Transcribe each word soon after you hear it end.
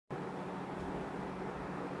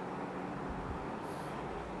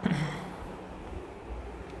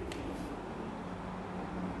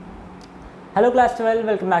Hello class 12,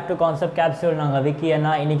 welcome back to Concept Capsule. நாங்க விக்கி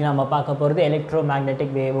அண்ணா. இன்னைக்கு நம்ம பார்க்க போறது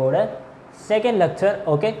electromagnetic வேவோட second lecture.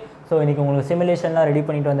 Okay, so இன்னைக்கு உங்களுக்கு சிமுலேஷன்லாம் ரெடி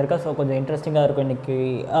பண்ணிட்டு வந்திருக்கேன். ஸோ கொஞ்சம் இன்ட்ரெஸ்டிங்காக இருக்கும் இன்னைக்கு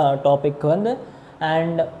டாபிக் வந்து.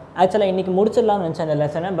 அண்ட் ஆக்சுவலாக இன்றைக்கி முடிச்சிடலாம்னு நினச்சேன் அந்த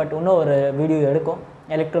லெசனை, பட் இன்னும் ஒரு வீடியோ எடுக்கும்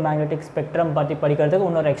எலக்ட்ரோமேக்னெட்டிக் ஸ்பெக்ட்ரம் பற்றி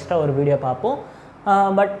படிக்கிறதுக்கு இன்னொரு எக்ஸ்ட்ரா ஒரு வீடியோ பார்ப்போம்.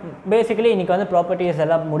 பட் பேசிக்கலி இன்றைக்கி வந்து ப்ராப்பர்ட்டிஸ்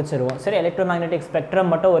எல்லாம் முடிச்சிருவோம். சரி, எலக்ட்ரோமேக்னெட்டிக்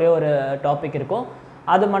ஸ்பெக்ட்ரம் மட்டும் ஒரே ஒரு டாபிக் இருக்கும்,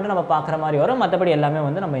 அது மட்டும் நம்ம பார்க்குற மாதிரி வரும். மற்றபடி எல்லாமே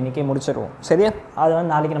வந்து நம்ம இன்றைக்கி முடிச்சிடுவோம். சரியா, அது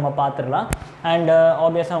வந்து நாளைக்கு நம்ம பார்த்துடலாம். அண்ட்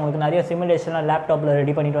ஆப்வியஸாக உங்களுக்கு நிறைய சிமுலேஷன்லாம் லேப்டாப்பில்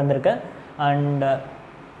ரெடி பண்ணிட்டு வந்திருக்கேன். அண்ட்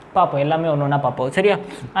பார்ப்போம், எல்லாமே ஒன்று ஒன்றா பார்ப்போம். சரியா,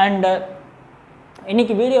 அண்ட்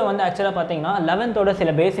இன்றைக்கி வீடியோ வந்து ஆக்சுவலாக பார்த்தீங்கன்னா 11th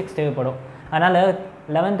சில பேசிக்ஸ் தேவைப்படும். அதனால்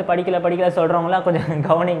 11th படிக்கல சொல்கிறவங்களாம் கொஞ்சம்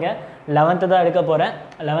கவனிங்க. 11th தான் எடுக்க போகிறேன்.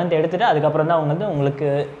 11th எடுத்துகிட்டு அதுக்கப்புறம் தான் அவங்க வந்து உங்களுக்கு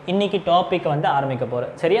இன்றைக்கி டாப்பிக்கை வந்து ஆரம்பிக்க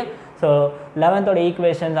போகிறேன். சரியா, ஸோ 11th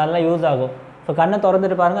ஈக்குவேஷன்ஸ் அதெல்லாம் யூஸ் ஆகும். ஸோ கண்ணை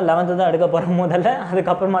திறந்துட்டு பாருங்கள், 11th தான் எடுக்க போகிற முதல்ல,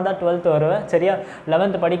 அதுக்கப்புறமா தான் 12th வருவேன். சரியா,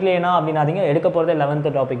 11th படிக்கலைன்னா அப்படின்னாதீங்க, எடுக்க போகிறதே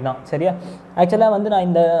 11th டாபிக் தான். சரியா, ஆக்சுவலாக வந்து நான்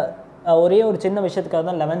இந்த ஒரே ஒரு சின்ன விஷயத்துக்காக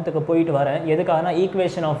தான் 11th போயிட்டு வரேன். எதுக்காகனா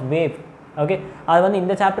ஈக்குவேஷன் ஆஃப் வேவ். ஓகே, அது வந்து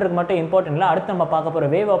இந்த சாப்டருக்கு மட்டும் இம்பார்ட்டன்ட் இல்லை, அடுத்து நம்ம பார்க்க போகிற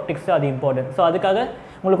வேவ் ஆப்டிக்ஸ் அது இம்பார்ட்டன்ட். ஸோ அதுக்காக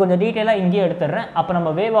உங்களுக்கு கொஞ்சம் டீட்டெயிலாக இங்கேயே எடுத்துடுறேன். அப்போ நம்ம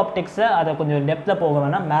வேவ் ஆப்டிக்ஸை அதை கொஞ்சம் டெப்த்தில் போக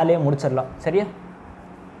வேணாம், மேலேயே முடிச்சிடலாம். சரியா,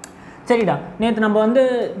 சரிடா. நேற்று நம்ம வந்து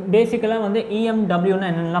பேசிக்கலாக வந்து EMWன்னு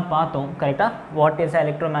என்னென்னலாம் பார்த்தோம். கரெக்டாக, வாட் இஸ்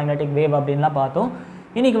எலக்ட்ரோமேக்னெட்டிக் வேவ் அப்படின்லாம் பார்த்தோம்.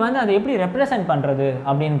 இன்றைக்கி வந்து அதை எப்படி ரெப்ரசன்ட் பண்ணுறது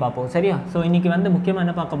அப்படின்னு பார்ப்போம். சரியா, ஸோ இன்றைக்கி வந்து முக்கியமாக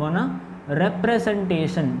என்ன பார்க்க போனால்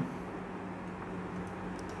ரெப்ரசன்டேஷன்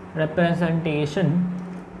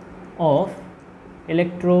ஆஃப்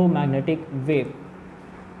எலக்ட்ரோமேக்னெட்டிக் வேவ்.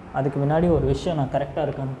 அதுக்கு முன்னாடி ஒரு விஷயம் நான் கரெக்டாக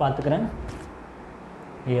இருக்கான்னு பார்த்துக்கிறேன்.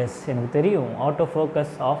 எஸ், எனக்கு தெரியும் ஆட்டோ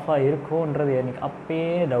ஃபோக்கஸ் ஆஃபாக இருக்கும்ன்றது எனக்கு அப்பயே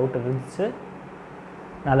டவுட் இருந்துச்சு.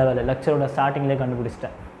 நல்ல வேலை, லெக்சரோட ஸ்டார்டிங்லேயே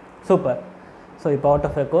கண்டுபிடிச்சிட்டேன். சூப்பர். ஸோ இப்போ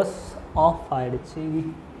ஆட்டோ ஃபோக்கஸ் ஆஃப் ஆகிடுச்சு.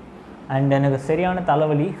 அண்ட் எனக்கு சரியான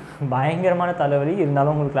தலைவலி, பயங்கரமான தலைவலி.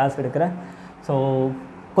 இருந்தாலும் உங்களுக்கு கிளாஸ் எடுக்கிறேன். ஸோ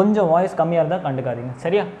கொஞ்சம் வாய்ஸ் கம்மியாக இருந்தால் கண்டுக்காதீங்க.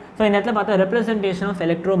 சரியா, ஸோ இந்த இடத்துல பார்த்தா ரெப்ரசன்டேஷன் ஆஃப்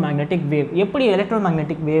எலக்ட்ரோமேக்னெட்டிக் வேவ். எப்படி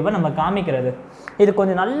எலக்ட்ரோமேக்னெட்டிக் வேவை நம்ம காமிக்கிறது, இது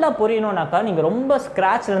கொஞ்சம் நல்லா புரியணுன்னாக்கா நீங்கள் ரொம்ப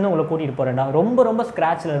ஸ்க்ராட்ச்லேருந்து உங்களை கூட்டிகிட்டு போகிறேன்டா. ரொம்ப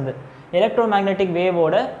ஸ்க்ராட்ச்லேருந்து எலக்ட்ரோமேக்னெட்டிக்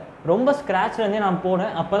வேவோட ரொம்ப ஸ்க்ராட்ச்லேருந்தே நான்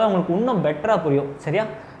போனேன். அப்போ தான் உங்களுக்கு இன்னும் பெட்டராக புரியும். சரியா,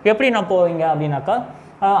 எப்படி நான் போவீங்க அப்படின்னாக்கா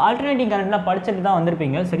ஆல்டர்னேட்டிங் கரண்ட்லாம் படிச்சுட்டு தான்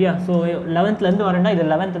வந்திருப்பீங்க. சரியா, ஸோ 11th வரேன்டா, இது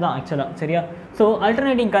 11th தான் ஆக்சுவலாக. சரியா, ஸோ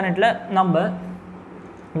ஆல்டர்னேட்டிங் கரண்ட்டில் நம்ம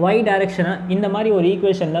y டைரெக்ஷனை இந்த மாதிரி ஒரு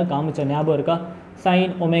ஈக்குவேஷனில் காமிச்சோம், ஞாபகம் இருக்கா?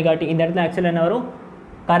 sin ωt. இந்த இடத்துல ஆக்சுவலாக என்ன வரும்,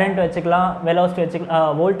 கரண்ட் வச்சுக்கலாம், வெலாசிட்டி வச்சுக்கலாம்,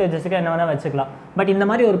 வோல்டேஜ் வச்சுக்கலாம், என்ன வேணால் வச்சுக்கலாம். பட் இந்த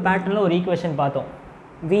மாதிரி ஒரு பேட்டர்னில் ஒரு ஈக்குவேஷன் பார்த்தோம்.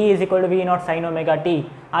 v = v0 sin ωt,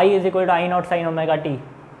 I = I0 sin ωt.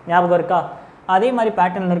 ஞாபகம் இருக்கா? அதே மாதிரி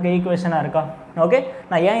பேட்டர்னில் இருக்க ஈக்குவேஷனாக இருக்கா? ஓகே,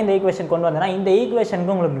 நான் ஏன் இந்த ஈக்குவேஷன் கொண்டு வந்தேன்னா, இந்த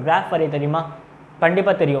ஈக்குவேஷனுக்கு உங்களுக்கு கிராஃப் வரைய தெரியுமா?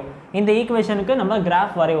 கண்டிப்பாக தெரியும். இந்த ஈக்குவேஷனுக்கு நம்ம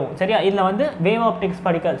கிராஃப் வரைவோம். சரியா, இதில் வந்து வேவ் ஆப்டிக்ஸ்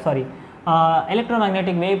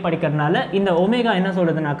எலக்ட்ரோமேக்னெட்டிக் வேவ் படிக்கிறதுனால இந்த ஒமேகா என்ன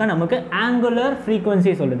சொல்லுதுனாக்கா நமக்கு ஆங்குலர்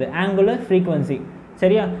ஃப்ரீக்வன்சி சொல்லுது, ஆங்குலர் ஃப்ரீக்வன்சி.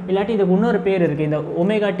 சரியா, இல்லாட்டி இதுக்கு இன்னொரு பேர் இருக்குது, இந்த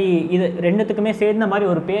ஒமேகா டி. இது ரெண்டுத்துக்குமே சேர்ந்த மாதிரி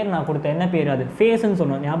ஒரு பேர் நான் கொடுத்தேன். என்ன பேர் அது? ஃபேஸ்ன்னு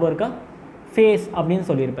சொன்னோம், ஞாபகம் இருக்கா? ஃபேஸ் அப்படின்னு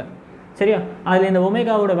சொல்லியிருப்பேன். சரியா, அதில் இந்த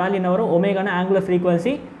ஒமேகாவோட வேல்யூ என்ன வரும்? ஒமேகான ஆங்குலர்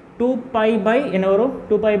ஃப்ரீக்வன்சி 2π என்ன வரும்?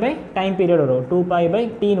 2π டைம் பீரியட் வரும்,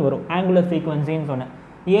 2π/tன்னு வரும் ஆங்குலர் ஃப்ரீக்வன்சின்னு சொன்னேன்.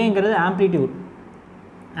 ஏங்கிறது ஆம்ப்ளிடியூட்.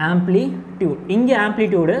 இங்கே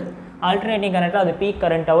ஆம்ப்ளிடியூடு ஆல்டர்னேட்டிங் கரண்ட்டில் அது பீக்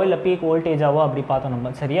கரண்ட்டாவோ இல்லை பீக் வோல்டேஜாவோ அப்படி பார்த்தோம்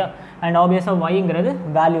நம்ம. சரியா, அண்ட் ஆப்வியஸாக ஒய்ங்கிறது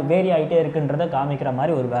வேல்யூ வேரி ஆகிட்டே இருக்குன்றதை காமிக்கிற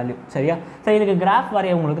மாதிரி ஒரு வேல்யூ. சரியா, ஸோ இதுக்கு கிராஃப்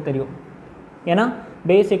வரைய உங்களுக்கு தெரியும். ஏன்னா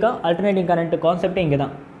பேசிக்காக ஆல்டர்னேட்டிங் கரண்ட் கான்செப்டே இங்கே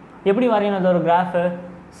தான். எப்படி வரையணும் ஒரு graph?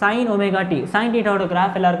 sin ωt, sin θவோட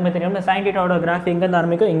graph எல்லாருக்குமே தெரியும். sin θவோட கிராஃப் இங்கேருந்து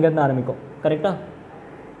ஆரம்பிக்கும். கரெக்டாக,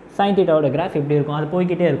 sin θவோட கிராஃப் எப்படி இருக்கும்? அது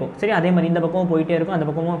போய்கிட்டே இருக்கும். சரி, அதே மாதிரி இந்த பக்கமும் போயிட்டே இருக்கும், அந்த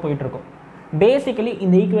பக்கமும் போயிட்டுருக்கும். பேசிக்கலி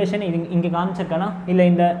இந்த ஈக்குவேஷன் இது இங்கே காமிச்சிருக்கேன்னா, இல்லை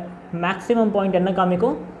இந்த மேக்ஸிமம் பாயிண்ட் என்ன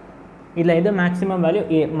காமிக்கும்? இதில் எது மேக்ஸிமம் வேல்யூ?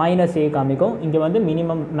 -a காமிக்கும். இங்கே வந்து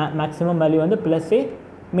மினிமம் மேக்ஸிமம் வேல்யூ வந்து +a,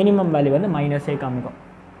 மினிமம் வேல்யூ வந்து -a காமிக்கும்.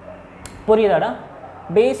 புரியுதாடா?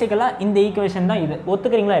 பேசிக்கலாக இந்த ஈக்குவேஷன் தான் இது.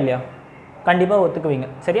 ஒத்துக்கிறீங்களா இல்லையா? கண்டிப்பாக ஒத்துக்குவீங்க.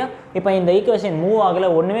 சரியா, இப்போ இந்த ஈக்குவேஷன் மூவ் ஆகலை,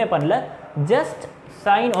 ஒன்றுமே பண்ணல, ஜஸ்ட்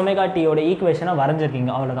sin ωtயோட ஈக்குவேஷனை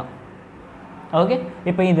வரைஞ்சிருக்கீங்க, அவ்வளோதான். ஓகே,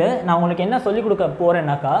 இப்போ இது நான் உங்களுக்கு என்ன சொல்லிக் கொடுக்க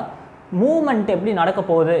போகிறேன்னாக்கா, மூவ்மெண்ட் எப்படி நடக்க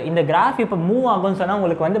போகுது, இந்த கிராஃப் இப்போ மூவ் ஆகும்னு சொன்னால்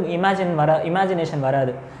உங்களுக்கு வந்து இமேஜினேஷன்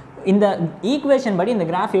வராது. இந்த ஈக்குவேஷன் படி இந்த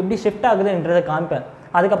கிராஃப் எப்படி ஷிஃப்ட் ஆகுதுன்றதை காமிப்பேன்.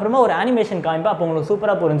 அதுக்கப்புறமா ஒரு அனிமேஷன் காமிப்பேன், அப்போ உங்களுக்கு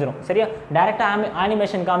சூப்பராக புரிஞ்சிடும். சரியா, டேரெக்டாக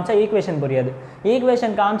அனிமேஷன் காமிச்சா ஈக்குவேஷன் புரியாது,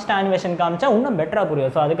 ஈக்குவேஷன் காமிச்சிட்டு அனிமேஷன் காமிச்சா இன்னும் பெட்டராக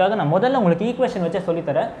புரியும். ஸோ அதுக்காக நான் முதல்ல உங்களுக்கு ஈக்குவேஷன் வச்சே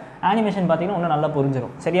சொல்லித்தரேன், அனிமேஷன் பார்த்தீங்கன்னா இன்னும் நல்லா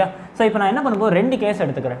புரிஞ்சிடும். சரியா, ஸோ இப்போ நான் என்ன பண்ண போகிறேன், 2 கேஸ்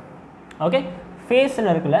எடுத்துக்கிறேன். ஓகே, ஃபேஸில்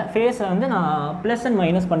இருக்குல்ல, ஃபேஸில் வந்து நான் ப்ளஸ் அண்ட்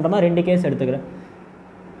மைனஸ் பண்ணுற மாதிரி 2 கேஸ் எடுத்துக்கிறேன்.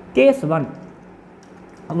 Case 1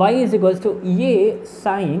 y is equals to a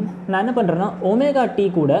sin, நான் என்ன பண்ணுறேன்னா ஒமேகா டி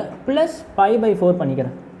கூட ப்ளஸ் π/4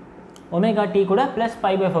 பண்ணிக்கிறேன். ஒமேகா டி கூட ப்ளஸ்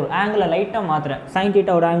π/4 ஆங்கிளை லைட்டாக மாற்றுறேன். சைன்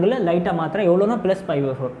தீட்டாவோட ஆங்கிள் லைட்டாக மாற்றுறேன். எவ்வளோனா ப்ளஸ்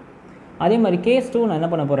π/4. அதே மாதிரி கேஸ் 2 நான் என்ன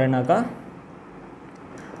பண்ண போகிறேன்னாக்கா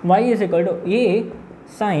y is equal to a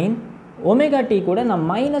sin omega t கூட நான்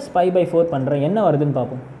மைனஸ் π/4 பண்ணுறேன். என்ன வருதுன்னு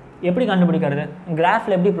பார்ப்போம். எப்படி கண்டுபிடிக்கிறது,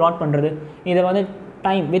 கிராஃபில் எப்படி ப்ளாட் பண்ணுறது, இதை வந்து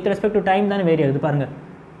time with respect to time தானே வேரி ஆகுது பாருங்கள்.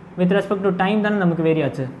 வித் ரெஸ்பெக்ட் டு டைம் தானே நமக்கு வேரி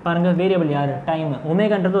ஆச்சு பாருங்கள். வேரியபிள் யார், டைம்.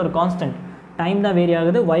 ஒமேகான்றது ஒரு கான்ஸ்டன்ட், டைம் தான் வேரி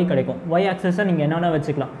ஆகுது, y கிடைக்கும். y ஆக்சஸை நீங்கள் என்ன வேணால்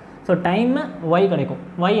வச்சுக்கலாம். ஸோ டைம் y கிடைக்கும்.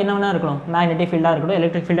 y என்ன வேணால் இருக்கலாம், மேக்னெட்டிக் ஃபீல்டாக இருக்கட்டும்,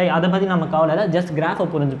 எலக்ட்ரிக் ஃபீல்டாக, அதை பற்றி நம்ம கவலை இல்லை, ஜஸ்ட் கிராஃபை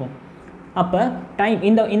புரிஞ்சுப்போம். அப்போ டைம்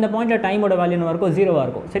இந்த பாயிண்டில் டைமோட வேல்யூ என்ன இருக்கும், 0வாக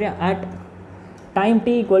இருக்கும். சரியா, at time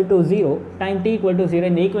t equal to 0, time t equal to 0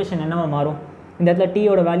 இந்த ஈக்குவேஷன் என்னவா மாறும், இந்த இடத்துல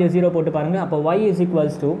t-யோட வேல்யூ 0 போட்டு பாருங்கள். அப்போ y is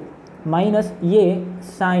equals to minus a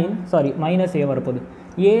sign, minus a வரப்போகுது,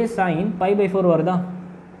 a sin π/4 வருதா.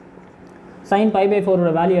 sin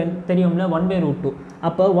π/4 வேல்யூ தெரியும்ல, 1/√2.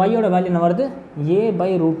 அப்போ y-யோட வேல்யூ என்ன வருது,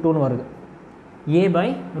 a/√2ன்னு வருது.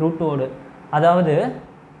 a/√2. அதாவது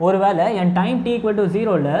ஒருவேளை என் டைம் t ஈக்குவல் டு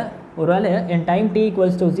 0ல், ஒருவேளை என் டைம் t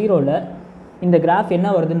ஈக்குவல்ஸ் டு 0ல் இந்த கிராஃப் என்ன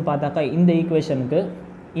வருதுன்னு பார்த்தாக்கா, இந்த ஈக்குவேஷனுக்கு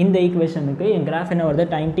என் கிராஃப் என்ன வருது,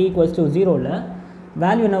 time t equals to 0ல்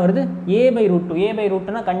value என்ன வருது, a/√2.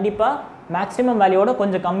 a/√2னா கண்டிப்பாக மேக்ஸிமம் வேல்யூவோட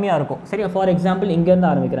கொஞ்சம் கம்மியாக இருக்கும். சரியா, ஃபார் எக்ஸாம்பிள் இங்கேருந்து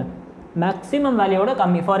ஆரம்பிக்கிறேன். மேக்ஸிமம் வேல்யூவோட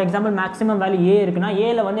கம்மி. For example maximum value a இருக்குன்னா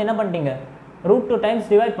ஏல வந்து என்ன பண்ணிட்டீங்க, √2 டைம்ஸ்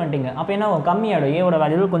டிவைட் பண்ணிட்டீங்க. அப்போ என்ன ஆகும், கம்மியாகிடும். ஏவோட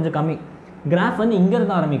வேல்யூ கொஞ்சம் கம்மி. கிராஃப் வந்து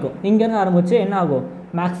இங்கேருந்து ஆரம்பிக்கும். இங்கேருந்து ஆரம்பிச்சு என்ன ஆகும்,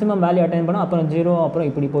 மேக்ஸிமம் வேல்யூ அட்டைன் பண்ணோம், அப்புறம் 0, அப்புறம்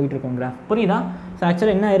இப்படி போயிட்டுருக்கும் கிராஃப். புரியுதா. ஸோ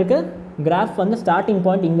ஆக்சுவலாக என்ன இருக்குது, கிராஃப் வந்து ஸ்டார்டிங்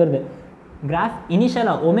பாயிண்ட் இங்கேருந்து, கிராஃப்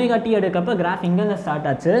இனிஷியலாக ஒமேகா டி எடுக்கப்போ கிராஃப் இங்கேருந்து ஸ்டார்ட்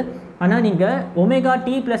ஆச்சு. ஆனால் நீங்கள் ஒமேகா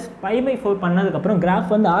டி ப்ளஸ் π/4 பண்ணதுக்கப்புறம்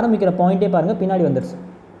கிராஃப் வந்து ஆரம்பிக்கிற பாயிண்ட்டே பாருங்கள் பின்னாடி வந்துடுச்சு.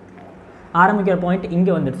 ஆரம்பிக்கிற பாயிண்ட்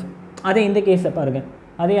இங்கே வந்துடுச்சு. அதே இந்த கேஸை பாருங்கள்.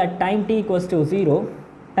 அதே time t equals to 0,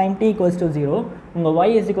 time t equals to 0 உங்கள் y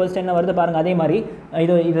இஸ் ஈக்குவல்ஸ் என்ன வருது பாருங்கள். அதே மாதிரி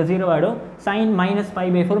இது 0 ஆகிடும். சைன் மைனஸ்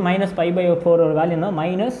π/4, மைனஸ் π/4 வேல்யூ என்ன,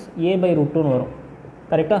 மைனஸ் a/√2ன்னு வரும்.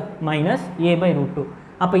 கரெக்டாக, மைனஸ் a/√2.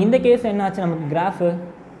 அப்போ இந்த கேஸ் என்ன ஆச்சு நமக்கு, கிராஃபு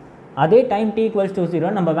அதே டைம் t ஈக்குவல்ஸ் டு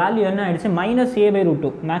 0 நம்ம வேல்யூ என்ன ஆகிடுச்சு, மைனஸ் a/√2.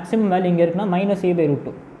 மேக்ஸிமம் வேல்யூ இங்கே இருக்குன்னா மைனஸ்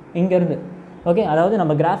a/√2 இங்கேருந்து. ஓகே, அதாவது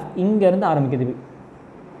நம்ம கிராஃப் இங்கேருந்து ஆரம்பிக்குது.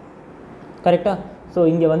 கரெக்டாக. ஸோ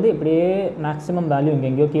இங்கே வந்து இப்படியே மேக்ஸிமம் வேல்யூ இங்கே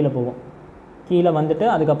எங்கேயோ கீழே போகும். கீழே வந்துட்டு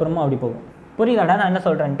அதுக்கப்புறமா அப்படி போகும். புரியுதாடா நான் என்ன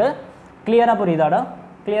சொல்கிறேன்ட்டு, கிளியராக புரியுதாடா,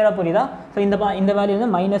 கிளியராக புரியுதா. ஸோ இந்த வேல்யூ வந்து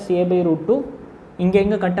மைனஸ் a/√2, இங்கே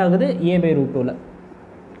எங்கே கட் ஆகுது, a/√2ல்.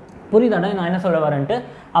 புரியுதாடா நான் என்ன சொல்ல வரேன்ட்டு.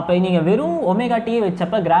 அப்போ நீங்கள் வெறும் ஒமேகா டி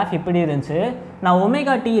வச்சப்போ கிராஃப் இப்படி இருந்துச்சு. நான்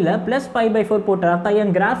ஒமேகா டியில் ப்ளஸ் π/4 போட்டுறப்ப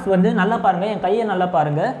என் கிராஃப் வந்து நல்லா பாருங்கள், என் கையை நல்லா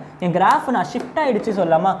பாருங்கள். என் கிராஃப் நான் ஷிஃப்ட் ஆகிடுச்சு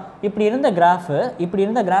சொல்லாமா. இப்படி இருந்த கிராஃப்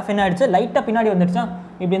என்ன ஆகிடுச்சு, லைட்டாக பின்னாடி வந்துடுச்சா.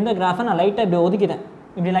 இப்படி இருந்த கிராஃபை நான் லைட்டாக இப்படி ஒதுக்கிட்டேன்,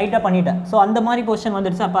 இப்படி லைட்டாக பண்ணிட்டேன். ஸோ அந்த மாதிரி பொசிஷன்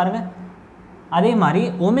வந்துடுச்சா பாருங்கள். அதே மாதிரி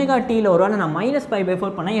ஒமேகா டியில் ஒரு வேளை நான் மைனஸ்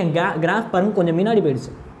π/4 பண்ணால் என் கிராஃப் பாருங்கள் கொஞ்சம் முன்னாடி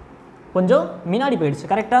போயிடுச்சு,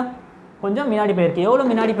 கரெக்டாக கொஞ்சம் முன்னாடி போயிருக்கு. எவ்வளோ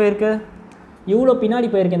முன்னாடி போயிருக்கு, இவ்வளோ பின்னாடி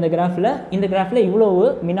போயிருக்கு. இந்த கிராஃபில் இவ்வளோ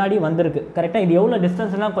முன்னாடி வந்திருக்கு. கரெக்டாக. இது எவ்வளோ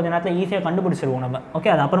டிஸ்டன்ஸ்லாம் கொஞ்சம் நேரத்தில் ஈஸியாக கண்டுபிடிச்சிருவோம் நம்ம. ஓகே,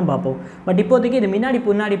 அது அப்புறம் பார்ப்போம். பட் இப்போதைக்கு இது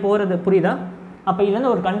முன்னாடி போகிறது புரியுதா. அப்போ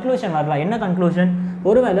இதுலேருந்து ஒரு கன்க்ளூஷன் வரலாம். என்ன கன்க்ளூஷன்,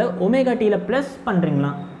 ஒருவேளை ஒமேகா டியில்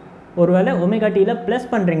ப்ளஸ்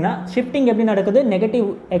பண்ணுறீங்கன்னா ஷிஃப்டிங் எப்படி நடக்குது, நெகட்டிவ்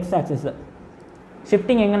எக்ஸ் ஆக்சிஸில்.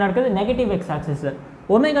 ஷிஃப்டிங் எங்கே நடக்குது, நெகட்டிவ் எக்ஸ் ஆக்சிஸில்.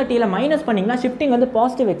 ஒமேகா டியில் மைனஸ் பண்ணிங்கன்னா ஷிஃப்டிங் வந்து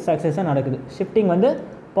பாசிட்டிவ் எக்ஸ் ஆக்சிஸாக நடக்குது.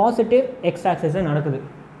 பாசிட்டிவ் எக்ஸ் ஆக்சிஸில் நடக்குது.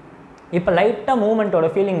 இப்போ லைட்டாக மூமெண்ட்டோட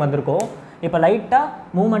ஃபீலிங் வந்திருக்கும்.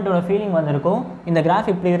 இந்த கிராஃப்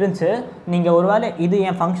இப்படி இருந்துச்சு. நீங்கள் ஒருவேளை இது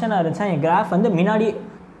என் ஃபங்க்ஷனாக இருந்துச்சா, என் கிராஃப் வந்து முன்னாடி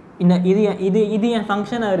இது என்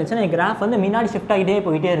ஃபங்க்ஷனாக இருந்துச்சுன்னா என் கிராஃப் வந்து முன்னாடி ஷிஃப்ட் ஆகிட்டே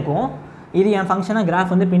போயிட்டே இருக்கும். இது என் ஃபங்க்ஷனாக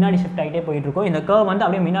கிராஃப் வந்து பின்னாடி ஷிஃப்ட் ஆகிட்டே போயிட்டுருக்கும். இந்த கர்வ் வந்து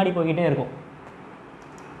அப்படியே முன்னாடி போய்கிட்டே இருக்கும்.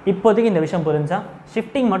 இப்போதைக்கு இந்த விஷயம் புரிஞ்சா,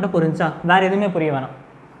 ஷிஃப்டிங் மட்டும் புரிஞ்சா, வேறு எதுவுமே புரிய வேணாம்.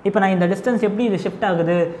 இப்போ நான் இந்த டிஸ்டன்ஸ் எப்படி இது ஷிஃப்ட்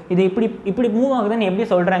ஆகுது, இது இப்படி மூவ் ஆகுதுன்னு எப்படி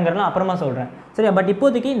சொல்கிறேங்கிறலாம் அப்புறமா சொல்கிறேன். சரியா. பட்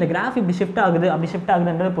இப்போதைக்கு இந்த கிராஃப் இப்படி ஷிஃப்ட்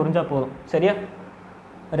ஆகுதுன்றது புரிஞ்சால் போதும். சரியா.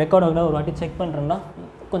 ரெக்கார்ட் ஆகுதா ஒரு வாட்டி செக் பண்ணுறேன்னா,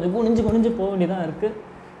 கொஞ்சம் குனிஞ்சு போக வேண்டியதாக இருக்குது.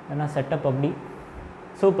 ஏன்னா செட்டப் அப்படி.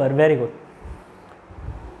 Super, very good.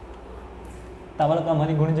 தவளக்கா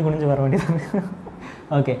மாதிரி குனிஞ்சு வர வேண்டியதாக.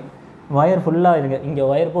 ஓகே, ஒயர் ஃபுல்லாக இருங்க. இங்கே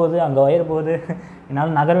ஒயர் போகுது, அங்கே ஒயர் போகுது.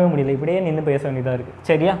 என்னால் நகரவே முடியல, இப்படியே நின்று பேச வேண்டியதாக இருக்குது.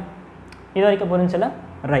 சரியா. இது வரைக்கும் புரிஞ்சல.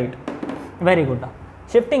 ரைட், வெரி குட்டா.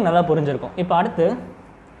 ஷிஃப்டிங் நல்லா புரிஞ்சிருக்கும். இப்போ அடுத்து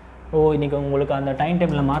இன்றைக்கி உங்களுக்கு அந்த டைம்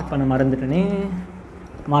டேபிளில் மார்க் பண்ண மறந்துட்டேனே,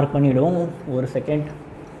 மார்க் பண்ணிவிடுவோம். ஒரு செகண்ட்.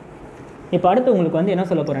 இப்போ அடுத்து உங்களுக்கு வந்து என்ன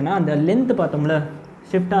சொல்ல போகிறேன்னா, அந்த லென்த்து பார்த்தோம்ல,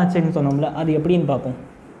 ஷிஃப்ட் ஆச்சுன்னு சொன்னோம்ல, அது எப்படின்னு பார்ப்போம்.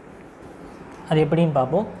 அது எப்படின்னு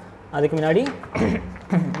பார்ப்போம். அதுக்கு முன்னாடி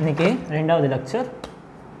இன்றைக்கி 2வது லெக்சர்.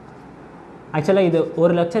 ஆக்சுவலாக இது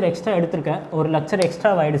ஒரு லெக்சர் எக்ஸ்ட்ரா எடுத்திருக்கேன், ஒரு லெக்சர்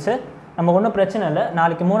எக்ஸ்ட்ரா ஆகிடுச்சு. நம்ம ஒன்றும் பிரச்சனை இல்லை,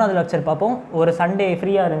 நாளைக்கு 3வது லெக்சர் பார்ப்போம். ஒரு சண்டே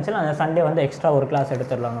ஃப்ரீயாக இருந்துச்சுன்னா அந்த சண்டே வந்து எக்ஸ்ட்ரா ஒரு கிளாஸ்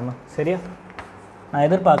எடுத்துடலாம் நம்ம. சரியா? நான்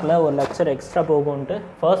எதிர்பார்க்கல ஒரு லெக்சர் எக்ஸ்ட்ரா போகும்ன்ட்டு.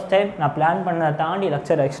 ஃபர்ஸ்ட் டைம் நான் பிளான் பண்ணதை தாண்டி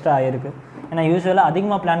லெக்சர் எக்ஸ்ட்ரா ஆகிருக்கு. ஏன்னா யூஸ்வலாக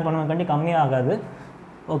அதிகமாக பிளான் பண்ணுவேன், கம்மியாக ஆகாது.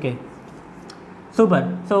 Okay, super.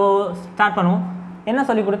 ஸோ ஸ்டார்ட் பண்ணுவோம். என்ன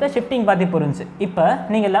சொல்லிக் கொடுத்தா ஷிஃப்டிங் பற்றி புரிஞ்சு. இப்போ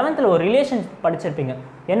நீங்கள் 11th ஒரு ரிலேஷன் படிச்சிருப்பீங்க.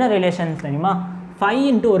 என்ன ரிலேஷன் தெரியுமா? 5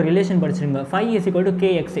 இன்ட்டு ஒரு ரிலேஷன் படிச்சிருங்க. 5 =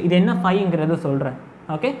 kx. இது என்ன 5ங்கிறது சொல்கிறேன்.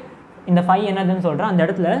 ஓகே, இந்த 5 என்னதுன்னு சொல்கிறேன். அந்த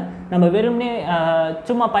இடத்துல நம்ம வெறும்னே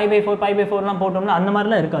சும்மா π/4 π/4லாம் போட்டோம்னா அந்த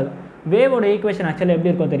மாதிரிலாம் இருக்காது. வேவோட ஈக்குவேஷன் ஆக்சுவலாக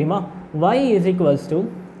எப்படி இருக்கும் தெரியுமா? y =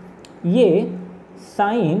 a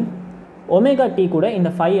sin ωt கூட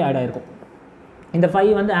இந்த 5 ஆட் ஆகிருக்கும். இந்த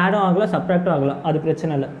 5 வந்து ஆடும் ஆகலாம், சப்ராக்டும் ஆகலாம், அது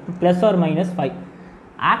பிரச்சனை இல்லை. +or-5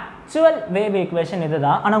 ஆக்சுவல் வேவ் ஈக்குவேஷன் இது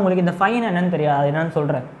தான். ஆனால் உங்களுக்கு இந்த 5 என்னன்னு தெரியாது, என்னன்னு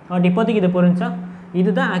சொல்கிறேன். பட் இப்போதைக்கு இது புரிஞ்சா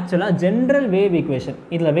இதுதான் ஆக்சுவலாக ஜென்ரல் வேவ் ஈக்குவேஷன்.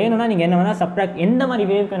 இதில் வேணும்னா நீங்கள் என்ன வேணால் சப்ராக்ட், எந்த மாதிரி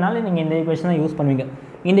வேவ் வேணாலும் நீங்கள் இந்த ஈக்குவேஷன் தான் யூஸ் பண்ணுவீங்க.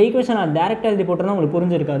 இந்த ஈக்குவேஷன் நான் டேரெக்டாக எழுதி போட்டோன்னா உங்களுக்கு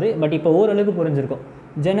புரிஞ்சிருக்காது. பட் இப்போ ஓரளவுக்கு புரிஞ்சிருக்கும்.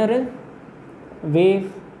 General wave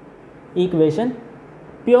equation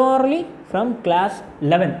purely from class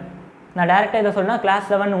 11. நான் டேரெக்டாக இதை சொன்னால் கிளாஸ்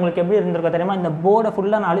 11 உங்களுக்கு எப்படி இருந்திருக்கோம் தெரியுமா? இந்த போர்டை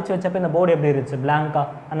ஃபுல்லாக நான் அழிச்சு வச்சப்போ இந்த போர்டு எப்படி இருந்துச்சு? பிளாங்காக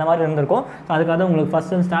அந்த மாதிரி இருந்திருக்கும். ஸோ அதுக்காக தான் உங்களுக்கு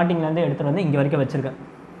ஃபஸ்ட்டு ஸ்டார்டிங்லேருந்து எடுத்துகிட்டு வந்து இங்கே வரைக்கும் வச்சுருக்கேன்.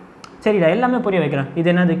 சரிடா, எல்லாமே புரிய வைக்கிறேன். இது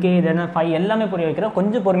என்னது கே, இது என்ன 5, எல்லாமே புரிய வைக்கிறேன்.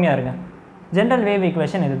 கொஞ்சம் பொறுமையாக இருங்க. ஜென்ரல் வேவ்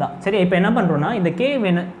ஈக்குவேஷன் இது தான். சரி, இப்போ என்ன பண்ணுறோன்னா இந்த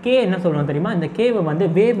கே என்ன சொல்லுவோம் தெரியுமா? இந்த கேவை வந்து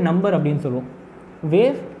வேவ் நம்பர் அப்படின்னு சொல்லுவோம்.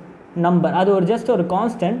 வேவ் நம்பர் அது ஒரு ஜஸ்ட் ஒரு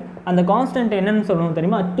கான்ஸ்டன்ட். அந்த கான்ஸ்டன்ட் என்னென்னு சொல்லுவோம்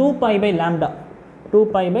தெரியுமா? 2π/λ.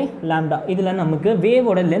 2π/λ. இதில் நமக்கு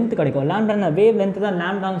வேவோட லென்த் கிடைக்கும். லாம்டான வேவ் லென்த்து தான்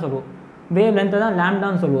லாம்டான்னு சொல்லுவோம். வேவ் லென்த்து தான்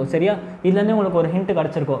லாம்டான்னு சொல்லுவோம். சரியா? இதுலேருந்து உங்களுக்கு ஒரு ஹிண்ட்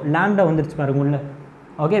கிடச்சிருக்கும். லாம்டா வந்துருச்சு பாருங்க உள்ள.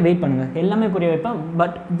 ஓகே, வெயிட் பண்ணுங்கள், எல்லாமே புரிய வைப்பேன்.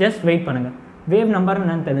 பட் ஜஸ்ட் வெயிட் பண்ணுங்கள். வேவ் நம்பர்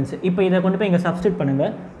என்னன்னு தெரிஞ்சு இப்போ இதை கொண்டு போய் இங்கே சப்ஸ்டியூட்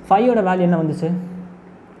பண்ணுங்கள். 5ஓட வேல்யூ என்ன வந்துச்சு?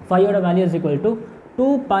 5ஓட வேல்யூ =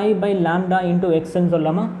 2π/λ x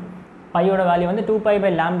சொல்லாமா? 5ஓட வேல்யூ வந்து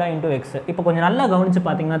 2π/λ x. இப்போ கொஞ்சம் நல்லா கவனித்து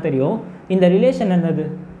பார்த்தீங்கன்னா தெரியும் இந்த ரிலேஷன் என்னது?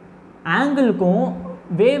 ஆங்கிளுக்கும்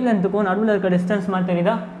வேவ் லென்த்துக்கும் நடுவில் இருக்க டிஸ்டன்ஸ் மாதிரி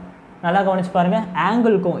தெரியுதா? நல்லா கவனிச்சு பாருங்கள்.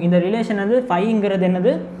 ஆங்கிளுக்கும் இந்த ரிலேஷன் வந்து 5ங்கிறது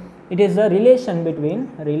என்னது? It is the relation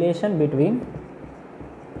between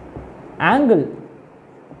angle.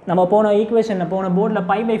 நம்ம போன ஈக்குவேஷனில் போன போர்டில்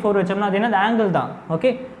π/4 வச்சோம்னா அது என்னது? ஆங்கிள் தான். ஓகே,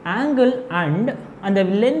 ஆங்கிள் அண்ட் அந்த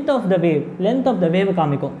லென்த் ஆஃப் த வேவ்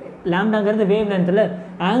காமிக்கும். லாம்டாங்கிறது வேவ் லென்த்தில்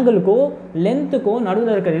ஆங்கிளுக்கும் லென்த்துக்கும்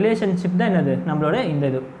நடுவில் இருக்க ரிலேஷன்ஷிப் தான் என்னது? நம்மளோட இந்த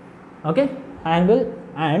இது. Okay, angle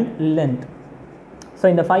and length. So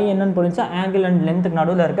இந்த 5 என்னன்னு புரிஞ்சா? ஆங்கிள் அண்ட் லென்த்துக்கு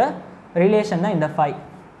நடுவில் இருக்க ரிலேஷன் தான் இந்த 5.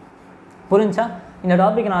 புரிஞ்சா? இந்த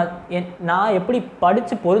டாபிக் நான் எப்படி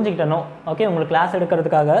படித்து புரிஞ்சுக்கிட்டனோ, ஓகே, உங்களுக்கு கிளாஸ்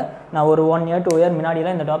எடுக்கிறதுக்காக நான் ஒரு 1 year 2 year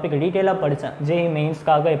முன்னாடிலாம் இந்த டாப்பிக்கை டீட்டெயிலாக படித்தேன். ஜேஇ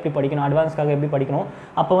மெயின்ஸ்க்காக எப்படி படிக்கணும், அட்வான்ஸ்க்காக எப்படி படிக்கணும்.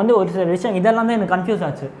 அப்போ வந்து ஒரு சில விஷயம் இதெல்லாம் தான் எனக்கு கன்ஃபியூஸ்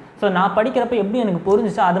ஆச்சு. ஸோ நான் படிக்கிறப்ப எப்படி எனக்கு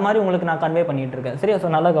புரிஞ்சிச்சோ அது மாதிரி உங்களுக்கு நான் கன்வே பண்ணிகிட்டு இருக்கேன். சரியா? ஸோ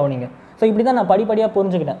நல்லா கவனிங்க. ஸோ இப்படி தான் நான் படிப்படியாக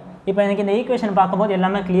புரிஞ்சுக்கிட்டேன். இப்போ எனக்கு இந்த ஈக்குவேஷன் பார்க்கும்போது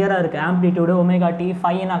எல்லாமே கிளியராக இருக்குது. ஆம்ப்ளிடியூடு ωt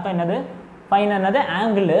 5னாக்கா என்னது? 5 என்னது?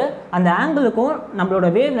 ஆங்கிள். அந்த ஆங்கிளுக்கும் நம்மளோட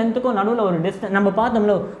வேவ் லென்த்துக்கும் நடுவில் ஒரு டிஸ்டன்ஸ் நம்ம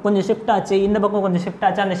பார்த்தோம்ல, கொஞ்சம் ஷிஃப்ட் ஆச்சு, இந்த பக்கம் கொஞ்சம் ஷிஃப்ட்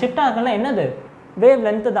ஆச்சு. அந்த ஷிஃப்ட் ஆகலாம் என்னது? வேவ்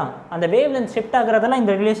லென்த்து தான். அந்த வேவ் லென்த் ஷிஃப்ட் ஆகிறதெல்லாம்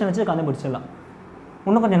இந்த ரிலேஷன் வச்சு கண்டுபிடிச்சிடலாம்.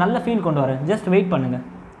 இன்னும் கொஞ்சம் நல்ல ஃபீல் கொண்டு வரேன். ஜஸ்ட் வெயிட் பண்ணுங்கள்.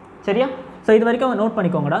 சரியா? ஸோ இது வரைக்கும் நோட்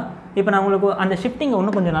பண்ணிக்கோங்கடா. இப்போ நான் உங்களுக்கு அந்த ஷிஃப்டிங்கை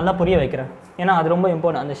இன்னும் கொஞ்சம் நல்லா புரிய வைக்கிறேன். ஏன்னா அது ரொம்ப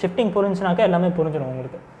இம்பார்ட்டன்ட். அந்த ஷிஃப்டிங் புரிஞ்சுனாக்கா எல்லாமே புரிஞ்சிடும்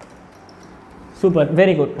உங்களுக்கு. Super,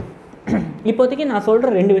 very good. இப்போதைக்கு நான்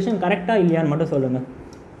சொல்கிற 2 விஷயம் கரெக்டாக இல்லையான்னு மட்டும் சொல்லுங்கள்.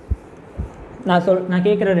 நான்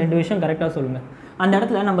கேட்குற 2 விஷயம் கரெக்டாக சொல்லுங்கள். அந்த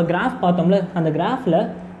இடத்துல நம்ம கிராஃப் பார்த்தோம்ல, அந்த கிராஃபில்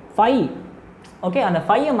 5, ஓகே, அந்த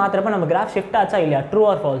 5ஐ மாத்திரப்ப நம்ம கிராஃப் ஷிஃப்ட் ஆச்சா இல்லையா? True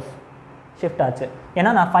or false? ஷிஃப்ட் ஆச்சு.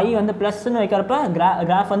 ஏன்னா நான் 5 வந்து ப்ளஸ்ன்னு வைக்கிறப்ப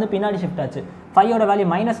கிராஃப் வந்து பின்னாடி ஷிஃப்ட் ஆச்சு. 5ஓட வேல்யூ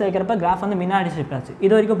மைனஸ் வைக்கிறப்ப கிராஃப் வந்து முன்னாடி ஷிஃப்ட் ஆச்சு.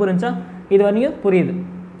 இது வரைக்கும் புரிஞ்சா? இது வரைக்கும் புரியுது.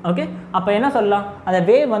 ஓகே, அப்போ என்ன சொல்லலாம்? அந்த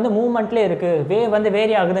வேவ் வந்து மூவ்மெண்ட்லேயே இருக்குது, வேவ் வந்து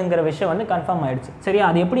வேரி ஆகுதுங்கிற விஷயம் வந்து கன்ஃபார்ம் ஆகிடுச்சு. சரியா?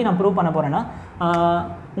 அது எப்படி நான் ப்ரூவ் பண்ண போகிறேன்னா,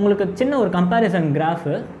 உங்களுக்கு சின்ன ஒரு கம்பேரிசன்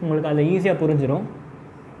கிராஃபு உங்களுக்கு அதில் ஈஸியாக புரிஞ்சிடும்.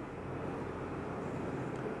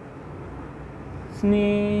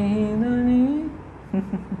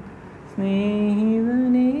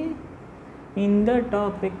 ஸ்நேகிதனே இந்த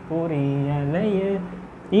டாபிக் புரியலையே.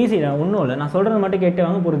 ஈஸி தான், ஒன்றும் இல்லை. நான் சொல்கிறது மட்டும் கேட்டு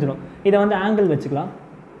வாங்க, புரிஞ்சிடும். இதை வந்து ஆங்கிள் வச்சுக்கலாம்.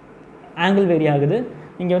 ஆங்கிள் வேரி ஆகுது.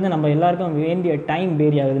 இங்கே வந்து நம்ம எல்லாருக்கும் வேண்டிய டைம்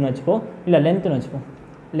வேரி ஆகுதுன்னு வச்சுப்போம். இல்லை லென்த்துன்னு வச்சுப்போம்.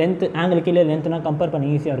 லென்த்து ஆங்கிள் கீழே லென்த்துனா கம்பேர் பண்ணி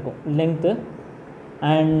ஈஸியாக இருக்கும். லென்த்து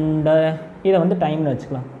அண்ட் இதை வந்து டைம்னு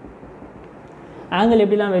வச்சுக்கலாம். ஆங்கிள்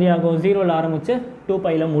எப்படிலாம் வேரி ஆகும்? 0ல் ஆரம்பித்து 2π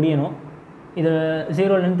முடியணும். இது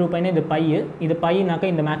 0லேருந்து 2πனா இது π. இது πனாக்கா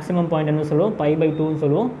இந்த மேக்ஸிமம் பாயிண்ட் என்ன சொல்லுவோம்? π/2ன்னு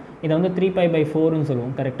சொல்லுவோம். இதை வந்து 3π/4ன்னு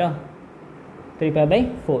சொல்லுவோம். கரெக்டாக?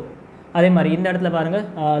 3π/4. அதே மாதிரி இந்த இடத்துல பாருங்கள்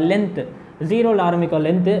லென்த்து 0ல் ஆரம்பிக்கும்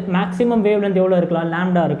லென்த்து மேக்ஸிமம் வேவ் லென்த் எவ்வளோ இருக்கலாம்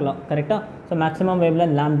லாம்டா இருக்கலாம் கரெக்டாக. So maximum wave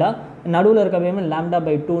length lambda, நடுவில் இருக்க வேவ் லென்த்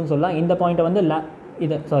λ/2ன்னு சொல்லலாம். இந்த பாயிண்ட்டை வந்து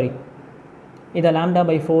இதை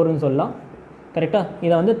λ/4ன்னு சொல்லலாம் கரெக்டாக.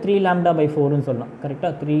 இதை வந்து 3λ/4ன்னு சொல்லலாம்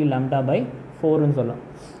கரெக்டாக. 3λ/4ன்னு சொல்லலாம்.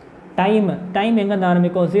 டைம் எங்கேருந்து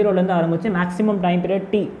ஆரம்பிக்கும் 0லேருந்து ஆரம்பிச்சு maximum time period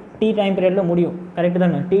D time பீரியடில் முடியும் கரெக்டு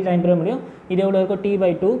தானே. டி டைம் பீரியட் முடியும். இது எவ்வளோ இருக்கும்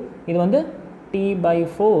T/2, இது வந்து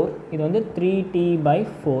T/4, இது வந்து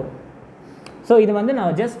 3T/4. ஸோ இது வந்து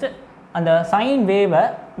நான் ஜஸ்ட் அந்த சைன் வேவை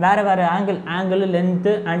வேறு ஆங்கிள்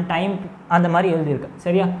லென்த்து அண்ட் டைம் அந்த மாதிரி எழுதியிருக்கேன்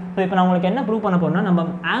சரியா. ஸோ இப்போ நான் உங்களுக்கு என்ன ப்ரூவ் பண்ண போகிறேன்னா நம்ம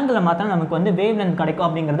ஆங்கிளை மாற்றினா நமக்கு வந்து வேவ் லென்த் கிடைக்கும்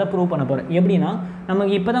அப்படிங்கிறத ப்ரூவ் பண்ண போகிறேன். எப்படின்னா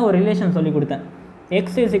நமக்கு இப்போ தான் ஒரு ரிலேஷன் சொல்லி கொடுத்தேன். x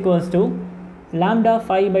 =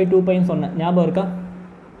 λ5/2πன்னு சொன்னேன், ஞாபகம் இருக்கா?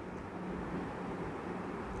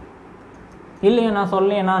 இல்லையா நான்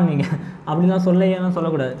சொல்லையேனா நீங்கள் அப்படிலாம் சொல்லையேனா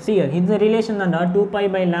சொல்லக்கூடாது. இந்த ரிலேஷன் தான்டா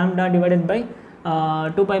 2π/λ டிவைடட் பை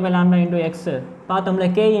 2π/λ x பார்த்தோம்ல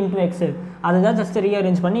k × x. அதுதான் ஜஸ்ட்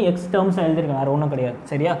ரீஅரேஞ்ச் பண்ணி x டேர்ம்ஸ் எழுதிருக்கேன், வேறு ஒன்றும் கிடையாது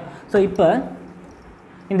சரியா. ஸோ இப்போ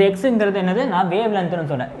இந்த எக்ஸுங்கிறது என்னது நான் வேவ் லென்த்னு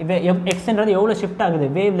சொன்னேன். எக்ஸ்ன்றது எவ்வளோ ஷிஃப்ட் ஆகுது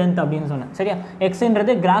வேவ் லென்த் அப்படின்னு சொன்னேன் சரியா.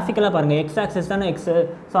 எக்ஸ்ன்றது கிராஃபிக்கலாக பாருங்கள், எக்ஸ் ஆக்சிஸ் தானே எக்ஸு.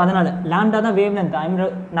 ஸோ அதனால் லாம்டா தான் வேவ் லென்த்.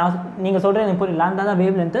 நான் நீங்கள் சொல்கிறது எனக்கு புரியும், லாம்டா தான்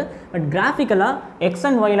wave length. But கிராஃபிக்கலாக X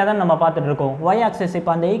and while தான் நம்ம பார்த்துட்டு இருக்கோம். ஒய் ஆக்சிஸ்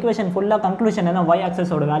இப்போ அந்த ஈக்குவேஷன் ஃபுல்லாக கன்க்ளூஷன் என்ன ஒய்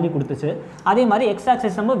ஆக்சிஸோட வேல்யூ கொடுத்துச்சு. அதே மாதிரி எக்ஸ்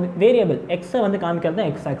ஆக்சிஸ் நம்ம வேரியபிள் எக்ஸை வந்து காமிக்கிறது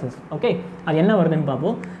தான் எக்ஸ் ஆக்சிஸ். ஓகே, அது என்ன வருதுன்னு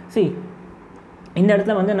பார்ப்போம். இந்த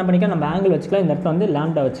இடத்துல வந்து என்ன பண்ணிக்கலாம், நம்ம ஆங்கிள் வச்சுக்கலாம், இந்த இடத்துல வந்து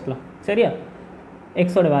லாம்டா வச்சுக்கலாம் சரியா,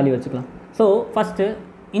 எக்ஸோட வேல்யூ வச்சுக்கலாம். ஸோ ஃபஸ்ட்டு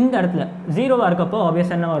இந்த இடத்துல 0வாக இருக்கப்போ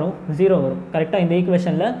ஆப்வியஸ் என்ன வரும் 0 வரும் கரெக்டாக. இந்த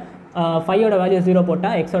ஈக்குவேஷனில் 5ஓட வேல்யூ 0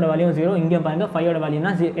 போட்டால் எக்ஸோட வேல்யூ 0. இங்கேயும் பாருங்கள் 5ஓட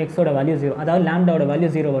வேல்யூனா எக்ஸோட வேல்யூ 0, அதாவது லாம்டாவோட வேல்யூ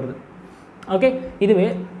 0 வருது. ஓகே, இதுவே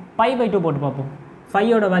π/2 போட்டு பார்ப்போம்.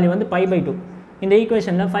 5ஓட வேல்யூ வந்து π/2. இந்த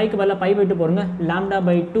ஈக்குவேஷனில் 5க்கு பதிலாக π/2 போடுங்க.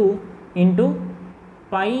 λ/2 இன்ட்டு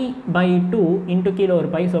π/2 இன்ட்டு கீழே ஒரு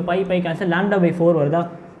பை. ஸோ பை கேன்சல், λ/4 வருதா.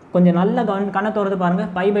 கொஞ்சம் நல்ல கணக்கு வருது பாருங்கள்.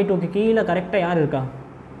 π/2க்கு கீழே கரெக்டாக யார் இருக்கா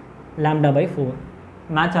λ/4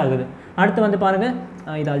 மேட்ச் ஆகுது. அடுத்து வந்து பாருங்கள்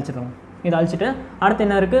இதை அழிச்சிடுறோம். இதை அழிச்சிட்டு அடுத்து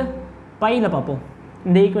என்ன இருக்குது பையில் பார்ப்போம்.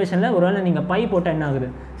 இந்த ஈக்குவேஷனில் ஒருவேளை நீங்கள் பை போட்டால் என்ன ஆகுது,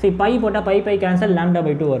 பை போட்டால் பை கேன்சல்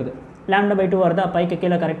λ/2 வருது. λ/2 வருதா, பைக்கு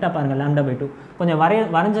கீழே கரெக்டாக பாருங்கள் λ/2. கொஞ்சம்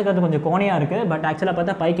வரைஞ்சிக்கிறது கொஞ்சம் கோணையாக இருக்குது, பட் ஆக்சுவலாக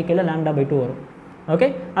பார்த்தா பைக்கு கீழே λ/2 வரும். ஓகே,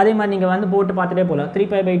 அதே மாதிரி நீங்கள் வந்து போட்டு பார்த்துட்டே போகலாம்.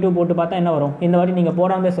 3π/2 போட்டு பார்த்தா என்ன வரும், இந்த வாட்டி நீங்கள்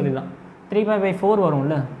போடாமலே சொல்லிடலாம் 3π/4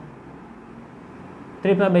 வரும்ல.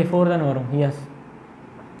 3π/4 தானே வரும். எஸ்.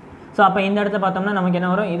 ஸோ அப்போ இந்த இடத்துல பார்த்தோம்னா நமக்கு என்ன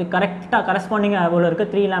வரும், இது கரெக்டாக கரஸ்பாண்டிங்காக எவ்வளோ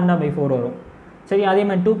இருக்குது 3λ/4 வரும் சரி. அதே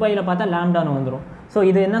மாதிரி 2πயில் பார்த்தா லாம்டான்னு வந்துடும். ஸோ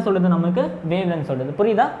இது என்ன சொல்லுது நமக்கு வேவ் லென்த் சொல்லுது,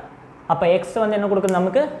 புரியுதா. அப்போ எக்ஸ் வந்து என்ன கொடுக்குது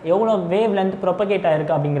நமக்கு, எவ்வளோ வேவ் லென்த் ப்ரொபகேட்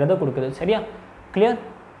ஆகிருக்கு அப்படிங்கிறத கொடுக்குது சரியா. கிளியர்.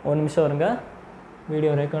 ஒரு நிமிஷம் வருங்க,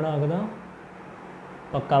 வீடியோ ரெக்கார்ட் ஆகுதா,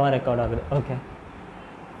 பக்காவாக ரெக்கார்ட் ஆகுது. ஓகே,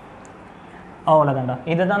 அவ்வளோதான்டா,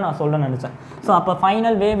 இதை தான் நான் சொல்ல நினச்சேன். ஸோ அப்போ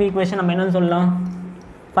ஃபைனல் வேவ் ஈக்குவேஷன் நம்ம என்னென்னு சொல்லலாம்,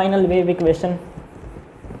 ஃபைனலாக வேவ்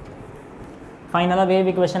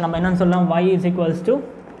ஈக்குவேஷன் நம்ம என்னென்னு சொல்லலாம், y =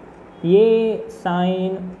 a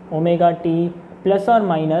sin ωt plus R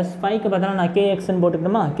minus 5க்கு பார்த்தா நான் kxன்னு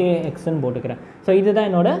போட்டுக்கணுமா, kxன்னு போட்டுக்கிறேன். ஸோ இதுதான்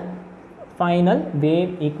என்னோட ஃபைனல்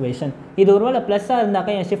வேவ் ஈக்குவேஷன். இது ஒருவேளை ப்ளஸ்ஸாக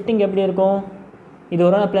இருந்தாக்கா என் ஷிஃப்டிங் எப்படி இருக்கும், இது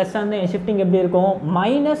ஒருவேளை ப்ளஸ்ஸாக இருந்தால் என் ஷிஃப்டிங் எப்படி இருக்கும்,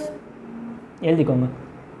 மைனஸ் எழுதிக்கோங்க.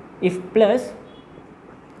 if plus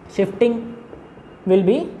shifting will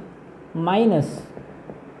be minus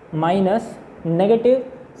negative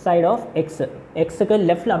side of xக்கு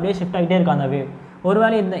லெஃப்ட்டில் அப்படியே ஷிஃப்ட் ஆகிட்டே இருக்கும் அந்த வேவ்.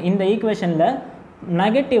 ஒருவேளை இந்த ஈக்குவேஷனில்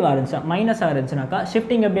நெகட்டிவாக இருந்துச்சா மைனஸாக இருந்துச்சுனாக்கா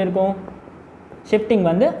ஷிஃப்டிங் எப்படி இருக்கும், ஷிஃப்டிங்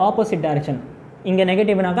வந்து ஆப்போசிட் டைரெக்ஷன். இங்கே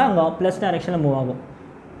நெகட்டிவ்னாக்கா அங்கே ப்ளஸ் டைரெக்ஷனில் மூவ் ஆகும்.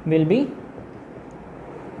 Will be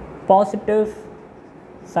positive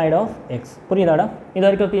side of X. புரியுதாடா, இது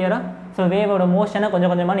வரைக்கும் கிளியராக. ஸோ வேவோட மோஷனை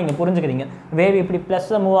கொஞ்சம் கொஞ்சமாக நீங்கள் புரிஞ்சுக்கிறீங்க. வேவ் இப்படி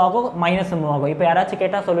ப்ளஸ்ஸில் மூவ் ஆகும், மைனஸில் மூவ் ஆகும். இப்போ யாராச்சும்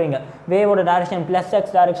கேட்டால் சொல்லுவீங்க வேவோட டேரக்ஷன் ப்ளஸ்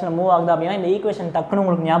எக்ஸ் டேரக்ஷனில் மூவ் ஆகுது அப்படின்னா இந்த ஈக்குவேஷன் டக்குன்னு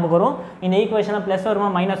உங்களுக்கு ஞாபகம் வரும். இந்த ஈக்குவேஷனில் ப்ளஸ் வருமா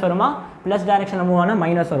மைனஸ் வருமா, ப்ளஸ் டேரக்ஷனில் மூவ் ஆனால்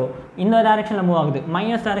மைனஸ் வரும். இந்த டேரக்ஷனில் மூவ் ஆகுது,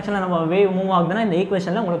 மைனஸ் டேரக்ஷனில் நம்ம வேவ் மூவ் ஆகுதுன்னா இந்த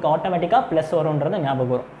ஈக்குவேஷனில் உங்களுக்கு ஆட்டோமேட்டிக்காக ப்ளஸ் வரும்ன்றது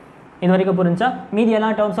ஞாபகம் வரும். இது வரைக்கும் புரிஞ்சா. மீதி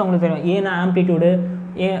எல்லா டேர்ம்ஸும் உங்களுக்கு தெரியும். ஏன்னா ஆம்பிடியூடு,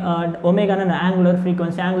 ஒமேகான ஆங்குலர்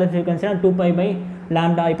ஃப்ரீக்வன்சினா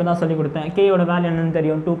 2π/λ இப்போ தான் சொல்லி கொடுத்தேன். கேயோட வேல்யூ என்னன்னு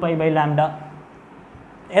தெரியும், 2π/λ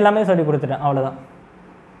எல்லாமே சொல்லி கொடுத்துட்டேன். அவ்வளோதான்.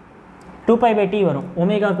 2π/t வரும்,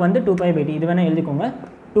 ஒமேகாவுக்கு வந்து 2π/t இது வேணால் எழுதிக்கோங்க.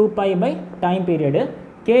 2π டைம் பீரியடு.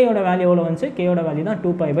 கேயோட வேல்யூ எவ்வளோ வந்துச்சு, கேயோட வேல்யூ தான்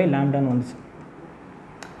 2π/λன்னு வந்துச்சு.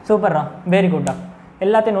 சூப்பர்ரா, வெரி குட்டா.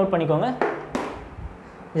 எல்லாத்தையும் நோட் பண்ணிக்கோங்க,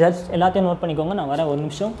 ஜஸ்ட் எல்லாத்தையும் நோட் பண்ணிக்கோங்க. நான் வரேன் ஒரு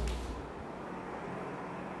நிமிஷம்.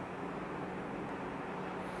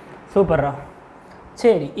 சூப்பர்ரா.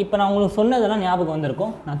 சரி, இப்போ நான் உங்களுக்கு சொன்னதெல்லாம் ஞாபகம்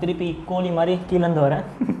வந்திருக்கும். நான் திருப்பி கோழி மாதிரி கீழேருந்து வரேன்.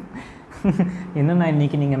 என்னென்னா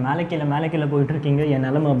இன்றைக்கி நீங்கள் மேலே கீழே போயிட்டுருக்கீங்க, என்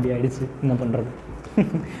நிலமை அப்படி ஆகிடுச்சு, என்ன பண்ணுறது.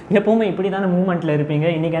 எப்போவுமே இப்படி தானே மூமெண்ட்டில் இருப்பீங்க,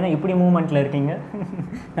 இன்றைக்கி என்ன இப்படி மூமெண்ட்டில் இருக்கீங்க,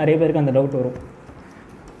 நிறைய பேருக்கு அந்த டவுட் வரும்.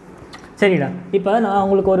 சரிடா, இப்போ நான்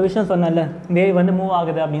உங்களுக்கு ஒரு விஷயம் சொன்னேன்ல, வேவ் வந்து மூவ்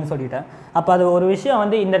ஆகுது அப்படின்னு சொல்லிட்டேன். அப்போ அது ஒரு விஷயம்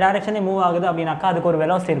வந்து இந்த டைரெக்ஷனே மூவ் ஆகுது அப்படின்னாக்கா அதுக்கு ஒரு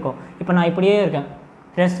வெலாசிட்டி இருக்கும். இப்போ நான் இப்படியே இருக்கேன்,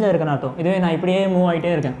 ரெஸ்ட்டில் இருக்கேன்னு அர்த்தம். இதுவே நான் இப்படியே மூவ்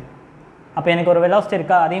ஆகிட்டே இருக்கேன், அப்போ எனக்கு ஒரு வெலாசிட்டி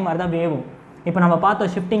இருக்கா, அதே மாதிரி தான் வேவும். இப்போ நம்ம பார்த்தோம்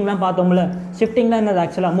ஷிஃப்டிங்லாம் பார்த்தோம்ல, ஷிஃப்டிங்லாம் என்னது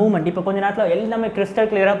ஆக்சுவலாக மூவ்மெண்ட். இப்போ கொஞ்சம் நேரத்தில் எல்லாமே கிறிஸ்டல்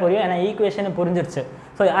கிளியராக புரியும், ஏன்னா ஈக்குவேஷன் புரிஞ்சிருச்சு.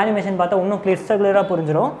 ஸோ ஆனிமேஷன் பார்த்தா இன்னும் கிறிஸ்டல் கிளியராக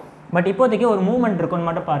புரிஞ்சிடும். பட் இப்போதைக்கு ஒரு மூவ்மெண்ட் இருக்குன்னு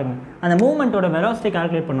மட்டும் பாருங்கள். அந்த மூவ்மெண்ட்டோட வெலாசிட்டி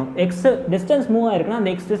கால்குலேட் பண்ணும். எக்ஸ் டிஸ்டன்ஸ் மூவ் ஆயிருக்குன்னா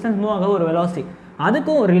அந்த எக்ஸ் டிஸ்டன்ஸ் மூவ் ஆக ஒரு வெலாசிட்டி,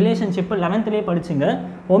 அதுக்கும் ஒரு ரிலேஷன்ஷிப் 11லேயே படிச்சுங்க.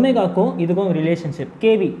 ஒமேகாக்கும் இதுக்கும் ஒரு relationship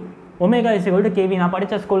KV, omega is equal to KV. நான்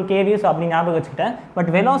படித்த ஸ்கூல் கேவிஸ் அப்படி ஞாபகம் வச்சுக்கிட்டேன். பட்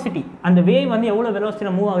வெலாசிட்டி, அந்த வேவ் வந்து எவ்வளோ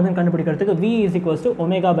வெலாசிட்டியில் மூவ் ஆகுதுன்னு கண்டுபிடிக்கிறதுக்கு v is equals to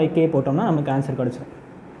omega by K போட்டோம்னா நமக்கு ஆன்சர் கிடச்சிடும்.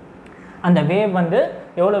 அந்த வேவ் வந்து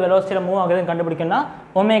எவ்வளோ வெலாசிட்டியில் மூவ் ஆகுதுன்னு கண்டுபிடிக்கணும்னா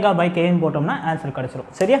ஒமேகா பை கேன்னு போட்டோம்னா ஆன்சர் கிடச்சிடும்.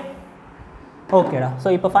 சரியா? ஓகேடா. ஸோ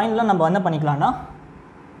இப்போ ஃபைனலாக நம்ம என்ன பண்ணிக்கலாம்னா,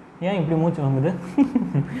 ஏன் இப்படி மூச்சு வாங்குது,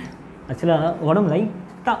 ஆக்சுவலாக உடம்பு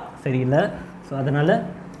லைட்டாக சரியில்லை. ஸோ அதனால்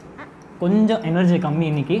கொஞ்சம் எனர்ஜி கம்மி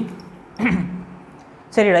இன்றைக்கி.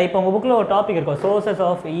 சரிடா, இப்போ உங்கள் புக்கில் ஒரு டாபிக் இருக்கும், சோர்சஸ்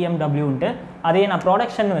ஆஃப் EMWன்ட்டு. அதையே நான்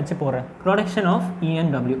ப்ரொடக்ஷன் வச்சு போடுறேன். Production of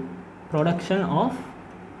EMW, production of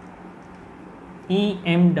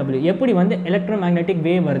EMW, எப்படி வந்து எலக்ட்ரோமேக்னெட்டிக்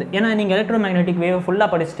வேவ் வருது. ஏன்னா நீங்கள் எலக்ட்ரோமேக்னெட்டிக் வேவ் ஃபுல்லாக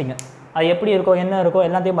படிச்சிட்டிங்க, அது எப்படி இருக்கோ என்ன இருக்கோ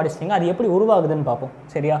எல்லாத்தையும் படிச்சிட்டிங்க, அது எப்படி உருவாகுதுன்னு பார்ப்போம்.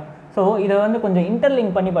 சரியா? ஸோ இதை வந்து கொஞ்சம்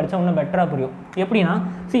இன்டர்லிங்க் பண்ணி படித்தா இன்னும் பெட்டராக புரியும். எப்படின்னா,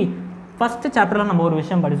 ஃபஸ்ட்டு சாப்டரில் நம்ம ஒரு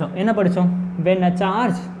விஷயம் படித்தோம். என்ன படித்தோம்? when a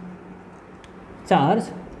charge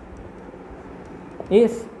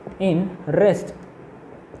is in rest,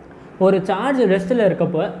 ஒரு சார்ஜ் ரெஸ்ட்டில்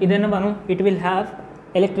இருக்கப்போ இது என்ன பண்ணும்? It will have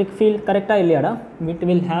electric field. கரெக்டாக இல்லையாடா? It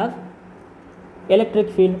will have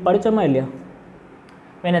electric field. படித்தோமா இல்லையா?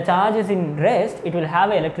 when a charge is in rest it will have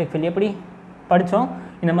a electric field. எப்படி படித்தோம்?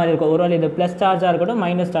 இந்த மாதிரி இருக்கும். ஒருவேளை இது ப்ளஸ் சார்ஜாக இருக்கட்டும்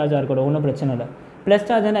மைனஸ் சார்ஜாக இருக்கட்டும், ஒன்றும் பிரச்சனை இல்லை. ப்ளஸ்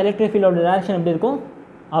சார்ஜ்னா எலக்ட்ரிக் ஃபீல்டோட டேரக்ஷன் எப்படி இருக்கும்?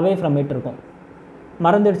 அவே ஃப்ரம் இட் இருக்கும்.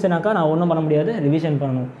 மறந்துடுச்சுனாக்கா நான் ஒன்றும் பண்ண முடியாது, ரிவிஷன்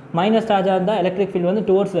பண்ணணும். மைனஸ் சார்ஜாக இருந்தால் எலக்ட்ரிக் ஃபீல்டு வந்து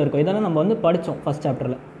டுவர்ட்ஸில் இருக்கும். இதெல்லாம் நம்ம வந்து படித்தோம் ஃபஸ்ட்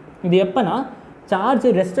சாப்டரில். இது எப்போனா சார்ஜ்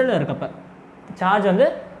ரெஸ்ட்டில் இருக்கப்போ, சார்ஜ் வந்து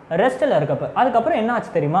ரெஸ்ட்டில் இருக்கப்போ. அதுக்கப்புறம் என்ன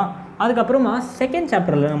ஆச்சு தெரியுமா? அதுக்கப்புறமா செகண்ட்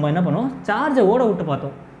சாப்டரில் நம்ம என்ன பண்ணோம்? சார்ஜை ஓட விட்டு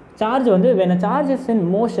பார்த்தோம். சார்ஜ் வந்து when a charge is in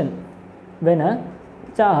motion, when a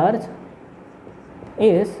charge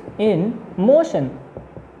is in motion,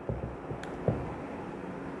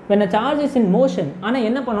 when a charge is in motion, ஆனால்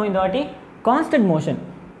என்ன பண்ணும் இந்த வாட்டி? constant motion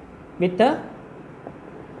with a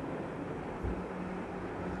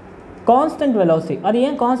constant velocity. அது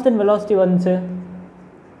ஏன் constant velocity வந்துச்சு?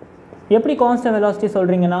 எப்படி constant velocity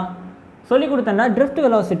சொல்கிறீங்கன்னா, சொல்லி கொடுத்தேன்னா drift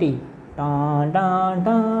velocity,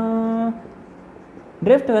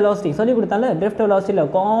 drift velocity சொல்லி கொடுத்தால, drift velocity இல்லை,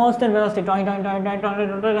 constant velocity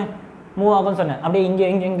மூவ் ஆகும்னு சொன்னேன். அப்படியே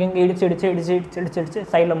இங்கே இடிச்சு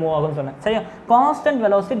சைடில் மூவ் ஆகும்னு சொன்னேன். சரியா? கான்ஸ்டன்ட்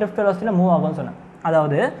வெலாசிட்டி drift velocityயில் மூவ் ஆகும்னு சொன்னேன்.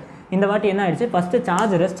 அதாவது இந்த வாட்டி என்ன ஆயிடுச்சு? ஃபஸ்ட்டு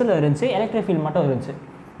சார்ஜ் ரெஸ்ட்டில் இருந்துச்சு, எலக்ட்ரிக் ஃபீல்ட் மட்டும் இருந்துச்சு.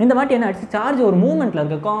 இந்த வாட்டி என்ன ஆயிடுச்சு? சார்ஜ் ஒரு மூவ்மெண்ட்டில்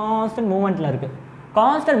இருக்குது, கான்ஸ்டன்ட் மூவ்மெண்ட்டில் இருக்குது.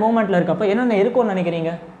 கான்ஸ்டன்ட் மூவ்மெண்ட்டில் இருக்கப்போ என்னென்ன இருக்கும்னு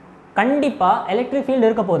நினைக்கிறீங்க? கண்டிப்பாக எலக்ட்ரிக் ஃபீல்டு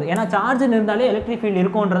இருக்க போகுது. ஏன்னா சார்ஜ் இருந்தாலே எலக்ட்ரிக் ஃபீல்டு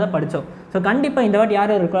இருக்குன்றதை படித்தோம். ஸோ கண்டிப்பாக இந்த வாட்டி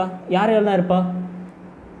யார் இருக்கா? யாரெல்லாம் இருப்பா?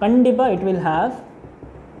 கண்டிப்பாக it will have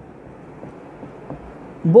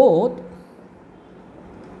both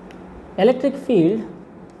electric field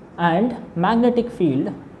and magnetic field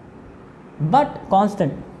but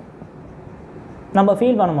constant. நம்ம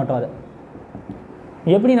ஃபீல் பண்ண மாட்டோம். அது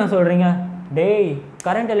எப்படி நான் சொல்கிறீங்க? டேய்,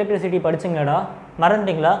 கரண்ட் எலக்ட்ரிசிட்டி படிச்சிங்களா?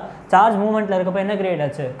 மறந்துட்டிங்களா? சார்ஜ் மூவ்மெண்ட்டில் இருக்கப்போ என்ன கிரியேட்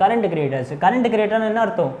ஆச்சு? கரண்ட் கிரியேட் ஆச்சு. கரண்ட் கிரியேட் ஆனால் என்ன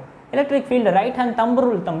அர்த்தம்? Electric field. Right hand thumb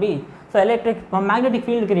rule தம்பி. So electric magnetic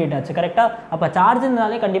field create ஆச்சு. கரெக்டாக? அப்போ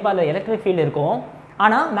சார்ஜ்னாலே கண்டிப்பாக அதில் எலக்ட்ரிக் ஃபீல்டு இருக்கும்.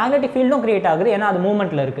 ஆனால் மேக்னெட்டிக் ஃபீல்டும் கிரியேட் ஆகுது, ஏன்னா அது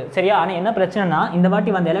மூவ்மெண்ட்டில் இருக்குது. சரியா? ஆனால் என்ன பிரச்சனைனா, இந்த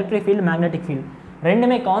வாட்டி வந்து எலக்ட்ரிக் ஃபீல்டு மேக்னெட்டிக் ஃபீல்டு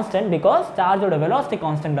ரெண்டுமே கான்ஸ்டன்ட். பிகாஸ் சார்ஜோட வெலாசிட்டி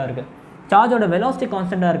கான்ஸ்டண்ட்டாக இருக்குது. சார்ஜோட வெலாசிட்டி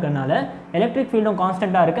கான்ஸ்டண்ட்டாக இருக்கிறதுனால எலக்ட்ரிக் ஃபீல்டும்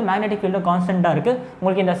கான்ஸ்டண்ட்டாக இருக்குது, மேக்னெட்டிக் ஃபீல்டும் கான்ஸ்டண்ட்டாக இருக்குது.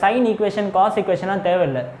 உங்களுக்கு இந்த சைன் ஈக்குவேஷன் காஸ் ஈக்குவேஷன்லாம்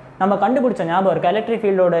தேவையில்லை. நம்ம கண்டுபிடிச்ச ஞாபகம் இருக்குது. எலக்ட்ரிக்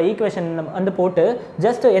ஃபீல்டோட ஈக்குவேஷன் வந்து போட்டு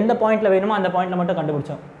ஜஸ்ட் எந்த பாயிண்ட்டில் வேணுமோ அந்த பாயிண்ட்டில் மட்டும்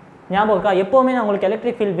கண்டுபிடிச்சோம். ஞாபகம் இருக்கா? எப்போவுமே நான் உங்களுக்கு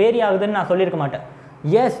எலக்ட்ரிக் ஃபீல்டு வேரி ஆகுதுன்னு நான் சொல்லியிருக்க மாட்டேன்.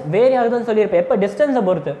 எஸ், வேரி ஆகுதுன்னு சொல்லியிருப்பேன். எப்போ? டிஸ்டன்ஸை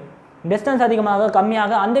பொறுத்து. டிஸ்டன்ஸ் அதிகமாக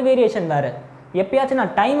கம்மியாக அந்த வேரியேஷன் வேறு. எப்பயாச்சும்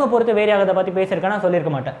நான் டைமை பொறுத்து வேரி ஆகிறத பற்றி பேசியிருக்கேன், நான்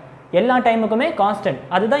சொல்லியிருக்க மாட்டேன். எல்லா டைமுக்குமே கான்ஸ்டன்ட்.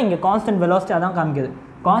 அதுதான் இங்கே கான்ஸ்டன்ட் வெலாசிட்டி அதான் காமிக்குது.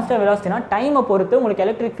 கான்ஸ்டன்ட் வெலாசிட்டினா டைமை பொறுத்து உங்களுக்கு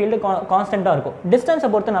எலக்ட்ரிக் ஃபீல்டு கான்ஸ்டண்ட்டாக இருக்கும். டிஸ்டன்ஸை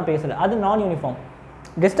பொறுத்து நான் பேசலை, அது நான் யூனிஃபார்ம்.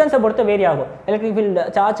 டிஸ்டன்ஸை பொறுத்து வேரி ஆகும். எலக்ட்ரிக் ஃபீல்டு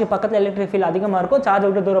சார்ஜ் பக்கத்தில் எலக்ட்ரிக் ஃபீல்டு அதிகமாக இருக்கும், சார்ஜ்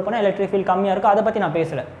விட்டு தூரம் போனால் எலக்ட்ரிக் ஃபீல்டு கம்மியாக இருக்கும். அதை பற்றி நான்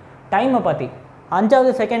பேசலை, டைமை பற்றி.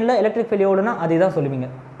 5வது செகண்டில் எலக்ட்ரிக் ஃபீல்டு எவ்வளோனா அதே தான் சொல்லுவீங்க.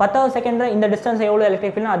 10வது செகண்டில் இந்த டிஸ்டன்ஸ் எவ்வளோ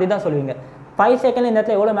எலக்ட்ரிக் ஃபீல்ட்னா அதே தான் சொல்லுவீங்க. 5 செகண்ட் இந்த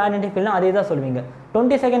இடத்துல எவ்வளோ மேக்னெட்டிக் ஃபீல்ட்னா அதே தான் சொல்லுவீங்க.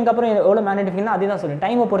 20 செகண்ட்க்கு அப்புறம் எவ்வளோ மேக்னெட்டிக் ஃபீல்ட்னா அதே தான் சொல்லுவீங்க.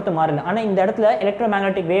 டைமை பொறுத்து மாறல. ஆனால் இந்த இடத்துல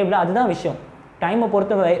எலக்ட்ரோமேக்னெட்டிக் வேவ்ல அதுதான் விஷயம். டைமை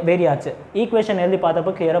பொறுத்து வேரி ஆச்சு. ஈக்குவேஷன் எழுதி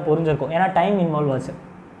பார்த்தப்போ கிளியராக புரிஞ்சிருக்கும். ஏன்னா டைம் இன்வால்வ் ஆச்சு.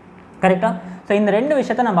 கரெக்டாக? ஸோ இந்த 2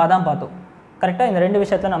 விஷயத்தை நம்ம அதான் பார்த்தோம். கரெக்டாக? இந்த 2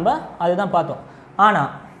 விஷயத்தை நம்ம அதுதான் பார்த்தோம். ஆனால்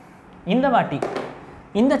இந்த வாட்டி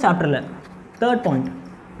இந்த சாப்டரில் 3rd பாயிண்ட்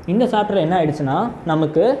இந்த சாப்டரில் என்ன ஆயிடுச்சுன்னா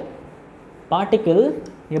நமக்கு பார்ட்டிக்கிள்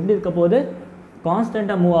எப்படி இருக்க போகுது,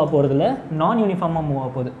 கான்ஸ்டண்ட்டாக மூவ் ஆக போகிறதுல நான் யூனிஃபார்மாக மூவ் ஆக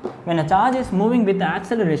போகுது. when a charge is moving with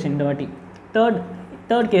acceleration, இந்த வாட்டி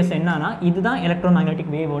தேர்ட் கேஸ் என்னன்னா இதுதான்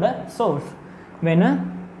electromagnetic வேவோட source. when a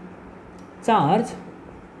charge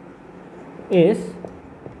is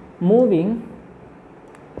moving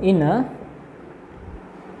in a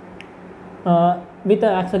with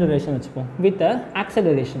a acceleration வச்சுப்போம், with a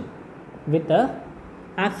acceleration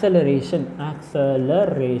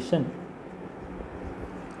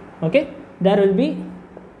okay, there will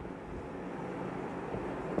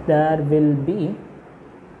be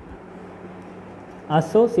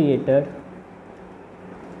associated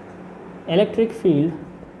electric field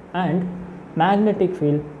and magnetic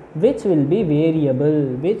field which will be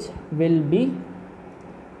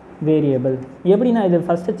variable. எப்படின்னா இது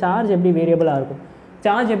first charge எப்படி வேரியபிளாக இருக்கும்,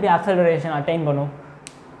 charge எப்படி acceleration attain பண்ணும்.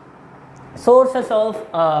 Sources of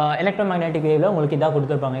electromagnetic வேவில் உங்களுக்கு இதாக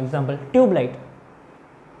கொடுத்துருப்பாங்க. Example tube light.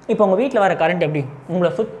 இப்போ உங்கள் வீட்டில் வர கரண்ட் எப்படி உங்களை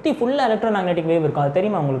சுற்றி ஃபுல்லாக எலக்ட்ரோமேக்னெட்டிக் வேவ் இருக்கும். அது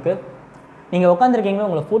தெரியுமா உங்களுக்கு? நீங்கள் உட்காந்துருக்கீங்க,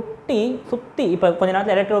 உங்களை சுற்றி இப்போ கொஞ்ச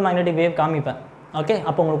நேரத்தில் எலக்ட்ரோமேக்னெட்டிக் வேவ் காமிப்பேன். ஓகே,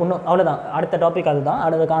 அப்போ உங்களுக்கு இன்னும் அவ்வளோதான். அடுத்த டாபிக் அதுதான்.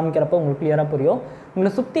 அடுத்த காமிக்கிறப்போ உங்களுக்கு கிளியராக புரியும். உங்களை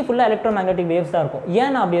சுற்றி ஃபுல்லாக எலக்ட்ரோமேக்னெட்டிக் வேவ்ஸ் தான் இருக்கும்.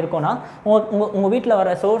 ஏன் அப்படி இருக்கும்னா உங்கள் வீட்டில்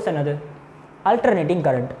வர சோர்ஸ் என்னது, அல்டர்னேட்டிங்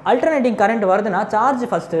கரண்ட். அல்டர்னேட்டிங் கரண்ட் வருதுன்னா சார்ஜ்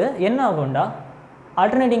ஃபஸ்ட்டு என்ன ஆகும்டா,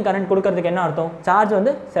 அல்டர்னேட்டிங் கரண்ட் கொடுக்கறதுக்கு என்ன அர்த்தம், சார்ஜ்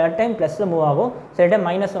வந்து சில டைம் ப்ளஸில் மூவ் ஆகும், சில டைம்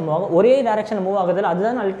மைனஸில் மூவ் ஆகும், ஒரே டேரக்ஷனில் மூவ் ஆகுதுல,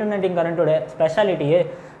 அதுதான் அல்டர்னேட்டிங் கரண்ட்டோட ஸ்பெஷாலிட்டியே.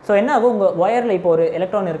 ஸோ என்ன ஆகும், உங்கள் ஒயரில் இப்போ ஒரு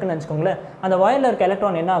எலக்ட்ரான் இருக்குன்னு வச்சுக்கோங்களேன், அந்த ஒயரில் இருக்க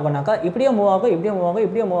எலக்ட்ரான் என்ன ஆகும்னாக்கா இப்படியே மூவ் ஆகும், இப்படியே மூவ் ஆகும்,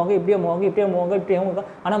 இப்படியே மூவ் ஆகும், இப்படியே மூவ் ஆகும், இப்படியே மூவ் ஆகும், இப்படியே மூவ் ஆகும்,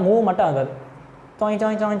 ஆனால் மூவ் மட்டும் ஆகாது.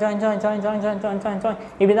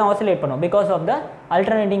 இப்படி தான் ஆசிலேட் பண்ணும் because of the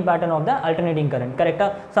alternating pattern of the alternating current. கரெக்டாக?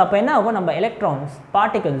 ஸோ அப்போ என்ன ஆகும், நம்ம எலக்ட்ரான்ஸ்,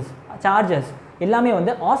 பார்ட்டிகல்ஸ், சார்ஜஸ் எல்லாமே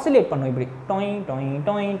வந்து ஆசிலேட் பண்ணும் இப்படி டொய் டொய்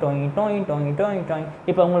டொய் டொய் டொய் டொய் டொய் டொய்.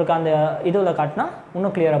 இப்போ உங்களுக்கு அந்த இதில் காட்டினா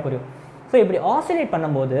இன்னும் கிளியராக புரியும். ஸோ இப்படி ஆசிலேட்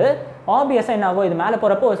பண்ணும்போது ஆப்வியஸாக என்ன ஆகும், இது மேலே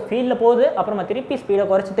போகிறப்போ ஸ்பீடில் போகுது, அப்புறமா திருப்பி ஸ்பீடை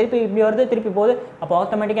குறைச்சி திருப்பி இப்படி வருது, திருப்பி போகுது. அப்போ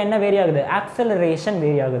ஆட்டோமேட்டிக்காக என்ன வேரி ஆகுது, ஆக்சலரேஷன்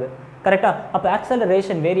வேரி ஆகுது. கரெக்டாக? அப்போ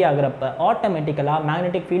ஆக்சலரேஷன் வேரி ஆகுறப்ப ஆட்டோமேட்டிக்கலாக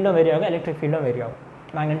மேக்னெட்டிக் ஃபீல்டும் வேரி ஆகும், எலக்ட்ரிக் ஃபீல்டும் வேரி ஆகும்.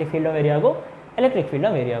 மேக்னெட்டிக் ஃபீல்டும் வேரி ஆகும், எலக்ட்ரிக்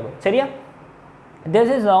ஃபீல்டும் வேரி ஆகும். சரியா?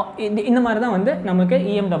 திஸ் இஸ் இந்த மாதிரி தான் வந்து நமக்கு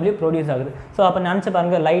EMW ப்ரொடியூஸ் ஆகுது. ஸோ அப்போ நினச்சி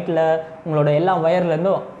பாருங்கள், லைட்டில் உங்களோட எல்லா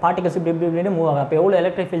ஒயர்லேருந்தும் பார்ட்டிகல்ஸ் இப்படி இப்படி இப்படின்னு மூவ் ஆகும். அப்போ எவ்வளோ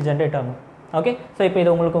எலக்ட்ரிக் ஃபீல்ட் ஜென்ரேட் ஆகும். ஓகே, ஸோ இப்போ இது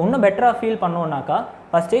உங்களுக்கு இன்னும் பெட்டராக ஃபீல் பண்ணோன்னாக்கா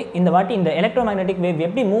ஃபஸ்ட்டு இந்த வாட்டி இந்த எலக்ட்ரோமேக்னெட்டிக் வேவ்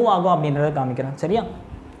எப்படி மூவ் ஆகும் அப்படின்றத காமிக்கிறேன். சரியா?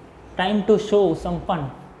 Time to show some fun.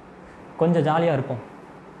 கொஞ்சம் ஜாலியாக இருக்கும்.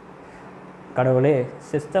 கடவுளே,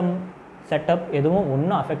 சிஸ்டம் செட்டப் எதுவும்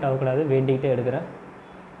ஒன்றும் அஃபெக்ட் ஆகக்கூடாது, வேண்டிகிட்டே எடுக்கிறேன்.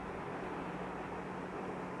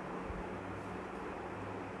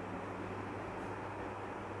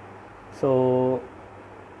 ஸோ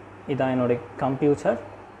இதான் என்னுடைய கம்ப்யூட்டர்.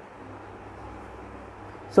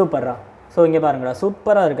 சூப்பரா. ஸோ இங்கே பாருங்கடா,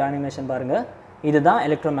 சூப்பராக இருக்குது அனிமேஷன் பாருங்கள். இதுதான்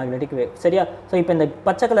எலக்ட்ரோமேக்னெட்டிக் வேவ். சரியா? ஸோ இப்போ இந்த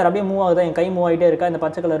பச்சை கலர் அப்படியே மூவ் ஆகுதா, என் கை மூவ் ஆகிட்டே இருக்கா இந்த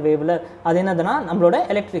பச்சை கலர் வேவில், அது என்னதுன்னா நம்மளோட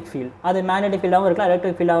எலக்ட்ரிக் ஃபீல்டு. அது மேக்னெட்டிக் ஃபீல்டாகவும் இருக்கலாம்,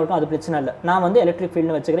 எலக்ட்ரிக் ஃபீல்டாகவும் இருக்கும், அது பிரச்சனை இல்லை. நான் வந்து எலக்ட்ரிக்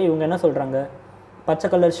ஃபீல்டுன்னு வச்சுக்கிறேன். இவங்க என்ன சொல்கிறாங்க, பச்சை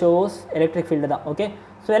கலர் ஷோஸ் எலக்ட்ரிக் ஃபீல்டு தான். ஓகே,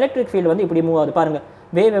 ஸோ எலக்ட்ரிக் ஃபீல்டு வந்து இப்படி மூவ் ஆகுது பாருங்கள்.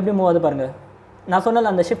 வேவ் எப்படி மூவ் ஆகுது பாருங்கள். நான்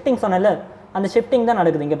சொன்னல அந்த ஷிஃப்டிங் சொன்னல, அந்த ஷிஃப்டிங் தான்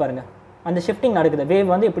நடக்குது. இங்கே பாருங்கள், அந்த ஷிஃப்டிங் நடக்குது. வேவ்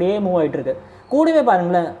வந்து இப்படியே மூவ் ஆகிட்டு இருக்கு. கூடவே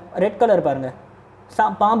பாருங்களேன், ரெட் கலர் பாருங்கள்,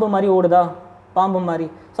 பாம்பு மாதிரி ஓடுதா, பாம்பு மாதிரி.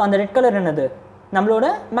 ஸோ அந்த ரெட் கலர் என்னது, நம்மளோட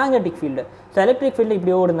magnetic field. So electric field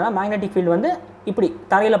இப்படி ஓடுதுன்னா மேக்னெட்டிக் ஃபீல்டு வந்து இப்படி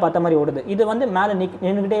தரையில் பார்த்த மாதிரி ஓடுது. இது வந்து மேலே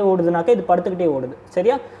நின்றுக்கிட்டே ஓடுதுனாக்கா இது படுத்துக்கிட்டே ஓடுது.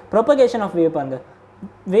 சரியா? ப்ரொபகேஷன் ஆஃப் வேவ் பாருங்க,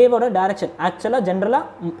 வேவோட டைரக்ஷன் ஆக்சுவலாக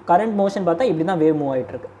ஜென்ரலாக கரண்ட் மோஷன் பார்த்தா இப்படி தான் வேவ் மூவ்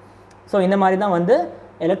ஆகிட்டு இருக்கு. ஸோ இந்த மாதிரி தான் வந்து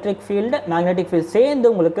எலக்ட்ரிக் ஃபீல்டு மேக்னெட்டிக் ஃபீல்டு சேர்ந்து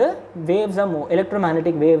உங்களுக்கு வேவ்ஸாக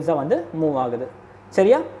எலக்ட்ரோமேக்னெட்டிக் வேவ்ஸாக வந்து மூவ் ஆகுது.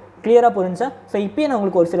 சரியா? கிளியராக புரிஞ்சா? ஸோ இப்போயே நான்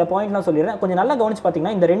உங்களுக்கு ஒரு சில பாயிண்ட்லாம் சொல்லிடுறேன். கொஞ்சம் நல்லா கவனிச்சு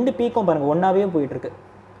பார்த்தீங்கன்னா இந்த ரெண்டு பீக்கும் பாருங்கள் ஒன்றாவே போயிட்டுருக்கு.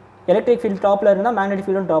 எலக்ட்ரிக் ஃபீல்டு டாப்பில் இருந்தால் மேக்னெட்டிக்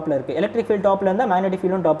ஃபீல்டும் டாப்பில் இருக்குது, எலக்ட்ரிக் ஃபீல்டு டாப்பில் இருந்தால் மேக்னெட்டிக்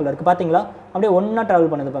ஃபீல்டும் டாப்பில் இருக்குது. பார்த்தீங்களா? அப்படியே ஒன்றா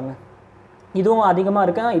ட்ராவல் பண்ணுது பாருங்க. இதுவும் அதிகமாக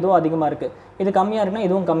இருக்குன்னா இதுவும் அதிகமாக இருக்குது, இது கம்மியாக இருக்குன்னா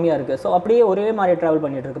இதுவும் கம்மியாக இருக்குது. ஸோ அப்படியே ஒரே மாதிரி ட்ராவல்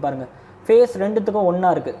பண்ணிகிட்டு இருக்குது பாருங்கள். ஃபேஸ் ரெண்டுத்துக்கும்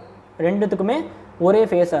ஒன்றா இருக்குது, ரெண்டுத்துக்குமே ஒரே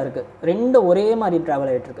ஃபேஸாக இருக்குது, ரெண்டு ஒரே மாதிரி ட்ராவல்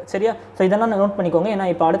ஆகிட்டுருக்கு. சரியா? ஸோ இதெல்லாம் நோட் பண்ணிக்கோங்க. ஏன்னா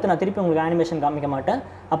இப்போ அடுத்து நான் திருப்பி உங்களுக்கு அனிமேஷன் காமிக்க மாட்டேன்,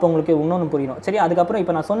 அப்போ உங்களுக்கு இன்னொன்று புரியணும். சரியா? அதுக்கப்புறம்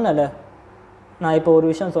இப்போ நான் சொன்னேன்ல, நான் இப்போ ஒரு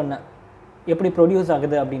விஷயம் சொன்னேன், எப்படி ப்ரொடியூஸ்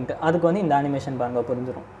ஆகுது அப்படின்ட்டு அதுக்கு வந்து இந்த அனிமேஷன் பாருங்கள்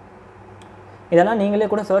புரிஞ்சிடும். இதெல்லாம் நீங்களே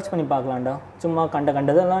கூட சர்ச் பண்ணி பார்க்கலாம்டா, சும்மா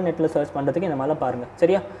கண்டதெல்லாம் நெட்டில் சர்ச் பண்ணுறதுக்கு இந்த மாதிரிலாம் பாருங்கள்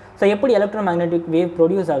சரியா. ஸோ எப்படி எலக்ட்ரோமேக்னெட்டிக் வேவ்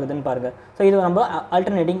ப்ரொடியூஸ் ஆகுதுன்னு பாருங்கள். ஸோ இது நம்ம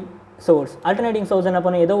ஆல்டர்னேட்டிங் சோர்ஸ் என்ன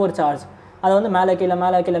பண்ணும், ஏதோ ஒரு சார்ஜ் அதை வந்து மேலே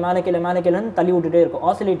கீழேன்னு தள்ளி விட்டுட்டே இருக்கும்,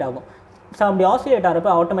 ஆசிலேட் ஆகும். ஸோ அப்படி ஆசிலேட் ஆகிறப்ப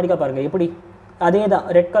ஆட்டோமேட்டிக்காக பாருங்கள் எப்படி அதே தான்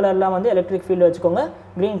ரெட் கலர்லாம் வந்து எலக்ட்ரிக் ஃபீல்டு வச்சுக்கோங்க,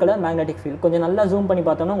 க்ரீன் கலர் மேக்னெட்டிக் ஃபீல்டு. கொஞ்சம் நல்லா ஜூம் பண்ணி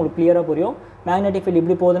பார்த்தோம்னா உங்களுக்கு கிளியராக புரியும். மேக்னெட்டிக் ஃபீல்டு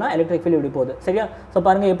இப்படி போகுதுன்னா எலக்ட்ரிக் ஃபீல்டு இப்படி போகுது சரியா. ஸோ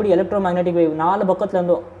பாருங்கள் எப்படி எலக்ட்ரோமேக்னெட்டிக் வேவ் 4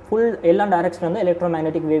 பக்கத்துலேருந்து ஃபுல் எல்லா டைரக்ஷன்லேருந்து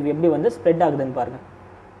எலக்ட்ரோமேக்னெட்டிக் வேவ் எப்படி வந்து ஸ்ப்ரெட் ஆகுதுன்னு பாருங்கள்,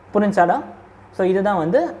 புரிஞ்சாடா. ஸோ இதுதான்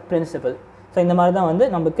வந்து பிரின்சிபல். ஸோ இந்த மாதிரி தான் வந்து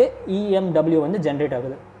நமக்கு EMW வந்து ஜென்ரேட்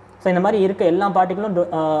ஆகுது. ஸோ இந்த மாதிரி இருக்க எல்லா பார்ட்டிகளும்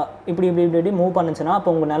இப்படி மூவ் பண்ணுச்சுன்னா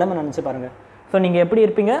அப்போ உங்கள் நிலைமை நினச்சி பாருங்கள். ஸோ நீங்கள் எப்படி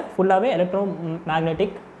இருப்பீங்க, ஃபுல்லாகவே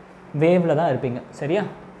எலக்ட்ரோமேக்னெட்டிக் வேவில் தான் இருப்பீங்க சரியா.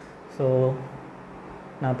 ஸோ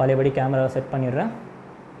நான் பழையபடி கேமராவை செட் பண்ணிடுறேன்.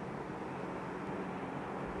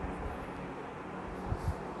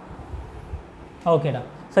 ஓகேடா.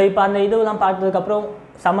 ஸோ இப்போ அந்த இதெல்லாம் பார்த்ததுக்கப்புறம்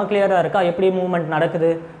செம்ம கிளியராக இருக்கா எப்படி மூவ்மெண்ட்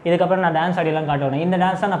நடக்குது. இதுக்கப்புறம் நான் டான்ஸ் ஆடிலாம் காட்டுவேன். இந்த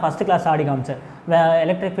டான்ஸ் தான் நான் ஃபஸ்ட்டு கிளாஸ் ஆடி காமிச்சேன்.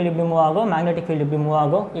 எலக்ட்ரிக் ஃபீல்டு இப்படி மூவ் ஆகும், மேக்னெட்டிக் ஃபீல்டு இப்படி மூவ்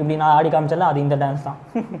ஆகும், இப்படி நான் ஆடி காமிச்சல அது இந்த டான்ஸ் தான்.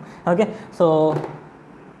 ஓகே. ஸோ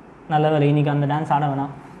நல்ல வேலை இன்றைக்கி அந்த டான்ஸ் ஆட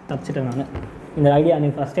வேணாம், தப்பிச்சிட்டேன் நான். இந்த ஐடியா நீ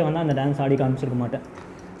ஃபஸ்ட்டே வந்து அந்த டான்ஸ் ஆடி காமிச்சிருக்க மாட்டேன்.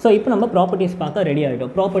 ஸோ இப்போ நம்ம ப்ராப்பர்ட்டிஸ் பார்க்க ரெடி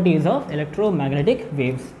ஆகிட்டோம். Properties of electromagnetic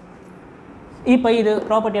waves. இப்போ இது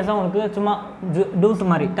ப்ராப்பர்ட்டிஸாக உங்களுக்கு சும்மா டூஸ்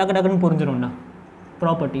மாதிரி டக்குன்னு புரிஞ்சிடும்டா.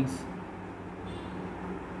 ப்ராப்பர்ட்டிஸ்.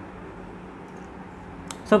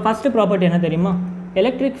 ஸோ ஃபஸ்ட்டு ப்ராப்பர்ட்டி என்ன தெரியுமா,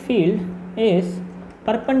 electric field is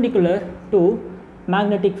perpendicular to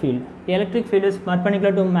magnetic field. Electric field is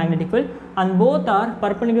perpendicular to magnetic field and both are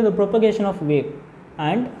perpendicular to the propagation of wave,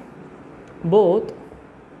 and both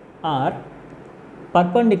are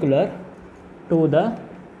perpendicular to the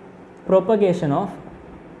propagation of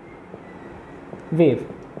wave.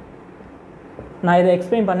 நான் இதை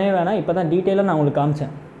explain பண்ணவே வேணாம், இப்போ தான் டீட்டெயிலாக நான் உங்களுக்கு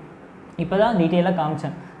காமிச்சேன்.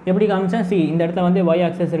 எப்படி காமிச்சேன், இந்த இடத்துல வந்து y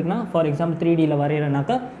ஆக்சஸ் இருக்குன்னா, ஃபார் எக்ஸாம்பிள் 3Dயில்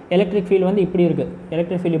வரைகிறனாக்கா எலக்ட்ரிக் ஃபீல்டு வந்து இப்படி இருக்குது.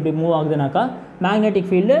 எலக்ட்ரிக் ஃபீல்டு இப்படி மூவ் ஆகுதுனாக்கா மேக்னெட்டிக்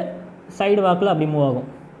ஃபீல்டு சைடு வாக்கில் அப்படி மூவ் ஆகும்,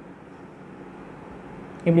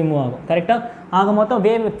 இப்படி மூவ் ஆகும். கரெக்டாக ஆக மொத்தம்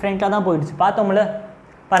வேவ் ஃப்ரண்ட்டாக தான் போயிடுச்சு. பார்த்தோம்ல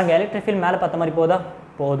பாருங்கள், எலக்ட்ரிக் ஃபீல்டு மேலே பார்த்த மாதிரி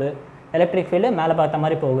போகுது, எலக்ட்ரிக் ஃபீல்டு மேலே பார்த்த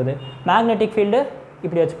மாதிரி போகுது. மேக்னெட்டிக் ஃபீல்டு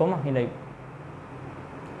இப்படி வச்சுப்போமா, இல்லை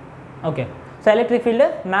ஓகே. ஸோ எலக்ட்ரிக் ஃபீல்டு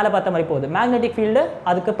மேலே பார்த்த மாதிரி போகுது, மேக்னெட்டிக் ஃபீல்டு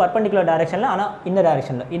அதுக்கு பர்பெண்டிகுலர் டைரெக்ஷனில், ஆனால் இந்த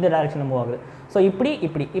டைரெக்ஷனில் மூவ் ஆகுது. ஸோ இப்படி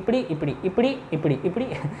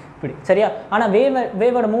சரியா. ஆனால்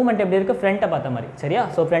வேவோட மூவ்மெண்ட் எப்படி இருக்குது, ஃப்ரண்ட்டை பார்த்த மாதிரி சரியா.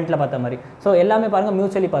 ஸோ ஃப்ரண்ட்டில் பார்த்த மாதிரி. ஸோ எல்லாமே பாருங்கள்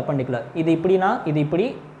மியூச்சுவலி பர்பெண்டிகுலர். இது இப்படினா இது இப்படி,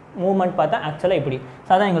 மூவ்மெண்ட் பார்த்தா ஆக்சுவலாக இப்படி. ஸோ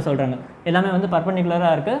அதான் இங்கே சொல்கிறாங்க, எல்லாமே வந்து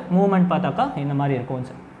பர்பெண்டிகுலராக இருக்குது, மூவ்மெண்ட் பார்த்தாக்கா இந்த மாதிரி இருக்கும்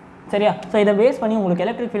சரியா. ஸோ இதை பேஸ் பண்ணி உங்களுக்கு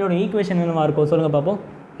எலக்ட்ரிக் ஃபீல்டோட ஈக்குவேஷன் என்னவா இருக்கும் சொல்லுங்கள் பார்ப்போம்.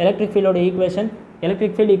 Electric ஃபீல்டோட equation,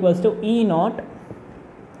 electric field equals to E naught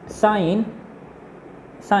sin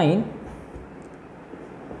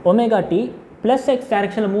omega t plus x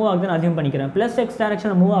direction move ஆகுதுன்னு அசியூம் பண்ணிக்கிறேன். plus x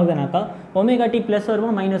direction move ஆகுதுனாக்கா omega t plus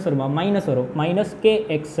வருமா மைனஸ் வருமா, மைனஸ் வரும். மைனஸ்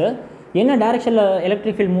kx என்ன டைரெக்ஷனில்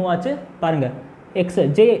எலக்ட்ரிக் ஃபீல்ட் மூவ் ஆச்சு பாருங்கள், எக்ஸ்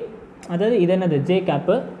ஜே, அதாவது இது என்னது ஜே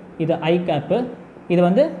கேப்பு, இது ஐ கேப்பு, இது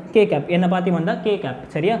வந்து கே கேப், என்ன பார்த்தி வந்தால் கே கேப்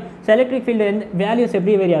சரியா. ஸோ எலக்ட்ரிக் ஃபீல்டு வேல்யூஸ்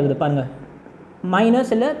எப்படி வேரி ஆகுது பாருங்கள்,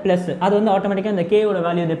 மைனஸ் இல்லை ப்ளஸ், அது வந்து ஆட்டோமேட்டிக்காக இந்த கேவோட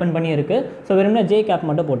வேல்யூ டிபெண்ட் பண்ணி இருக்குது. ஸோ வெறும்னா ஜே கேப்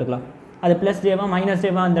மட்டும் போட்டுக்கலாம், அது ப்ளஸ் ஜேவா மைனஸ்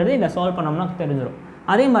ஜேவான்றது இதை சால்வ் பண்ணோம்னா தெரிஞ்சிடும்.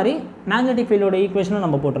 அதே மாதிரி மேக்னெட்டிக் ஃபீல்டோட ஈக்குவேஷனும்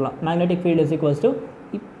நம்ம போட்டுடலாம். Magnetic field is equals to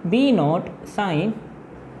be not sine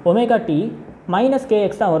omega t minus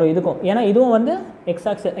kx தான் வரும் இதுக்கும், ஏன்னா இதுவும் வந்து எக்ஸ்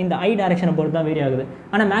ஆக்ஸ் இந்த ஐ டைரெக்ஷனை பொறுத்து தான் வேரி ஆகுது.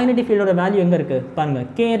 ஆனால் மேக்னெட்டிக் ஃபீல்டோட வேல்யூ எங்கே இருக்குது பாருங்கள்,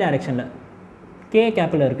 கே டைரெக்ஷனில், கே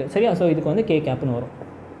கேப்பில் இருக்குது சரியா. ஸோ இதுக்கு வந்து கே கேப்னு வரும்,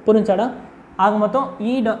 புரிஞ்சாடா. ஆக மொத்தம்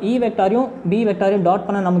இ வெக்டாரையும் பி வெக்டாரையும் டாட்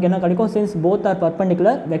பண்ண நமக்கு என்ன கிடைக்கும், சின்ஸ் போத் ஆர்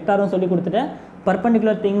பர்பெண்டிகுலர், வெக்டாரும் சொல்லி கொடுத்துட்டேன்,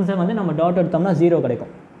 பர்பெண்டிகுலர் திங்ஸை வந்து நம்ம டாட் எடுத்தோம்னா 0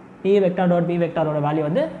 கிடைக்கும். இ வெக்டார் டாட் பி வெக்டாரோட வேல்யூ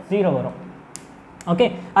வந்து 0 வரும். ஓகே,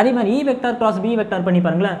 அதே மாதிரி இ வெக்டார் கிராஸ் பி வெக்டார் பண்ணி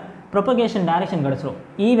பாருங்களேன், ப்ரொபகேஷன் டைரக்ஷன் கிடச்சிரும்.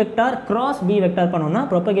 இ வெக்டார் கிராஸ் பி வெக்டார் பண்ணோம்னா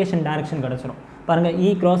ப்ரொபகேஷன் டைரக்ஷன் கிடச்சிரும். பாருங்கள் இ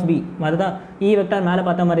கிராஸ் பி வருதா, இ வெக்டார் மேலே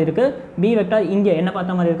பார்த்த மாதிரி இருக்குது, பி வெக்டார் இங்கே என்ன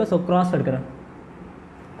பார்த்த மாதிரி இருக்குது. ஸோ கிராஸ் எடுக்கிறேன்,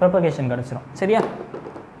 ப்ரொபகேஷன் கிடச்சிரும் சரியா.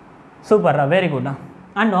 சூப்பர்ரா, வெரி குட்டா.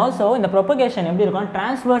 அண்ட் ஆல்சோ இந்த ப்ரொபகேஷன் எப்படி இருக்கும்,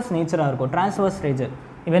 ட்ரான்ஸ்வர்ஸ் நேச்சராக இருக்கும். ட்ரான்ஸ்வர்ஸ் நேச்சர்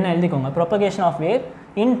இவன் எழுதிக்கோங்க, propagation of wave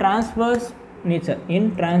in transverse nature, in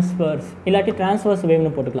transverse இல்லாட்டி ட்ரான்ஸ்வர்ஸ்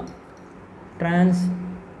வேவ்னு போட்டுக்கலாம்.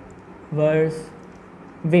 ட்ரான்ஸ்வர்ஸ்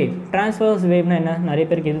வேவ், ட்ரான்ஸ்வர்ஸ் வேவ்னா என்ன, நிறைய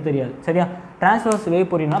பேருக்கு எது தெரியாது சரியா. ட்ரான்ஸ்வர்ஸ் வேவ்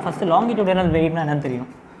புரியணும்னா ஃபஸ்ட்டு லாங்கிடியூடனல் வேவ்னா என்னன்னு தெரியும்.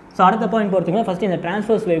 ஸோ அடுத்த பாயிண்ட் பொறுத்திங்கன்னா ஃபஸ்ட்டு இந்த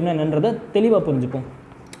ட்ரான்ஸ்வர்ஸ் வேவ்னா என்னன்றதை தெளிவாக புரிஞ்சுப்போம்.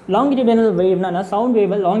 லாங்கிடியூடனல் வேவ்னா சவுண்ட்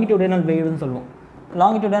வேவை லாங்கிடியூடனல் வேவ்னு சொல்லுவோம்.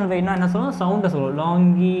 லாங்கிடியூடனல் வேவ்னா என்ன சொல்லுவோம், சவுண்டை சொல்லுவோம்,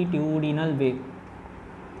 லாங்கிடியூடினல் வேவ்.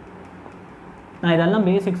 நான் இதெல்லாம்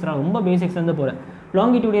பேசிக்ஸ் ரொம்ப பேசிக்ஸ் வந்து போகிறேன்.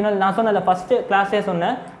 லாங்கிடியூடினல் நான் சொன்னல ஃபஸ்ட்டு கிளாஸே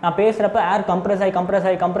சொன்னேன், நான் பேசுகிறப்ப ஏர் கம்ப்ரஸ் ஆகி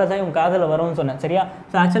உங்கள் காதில் வரும்னு சொன்னேன். சரியா?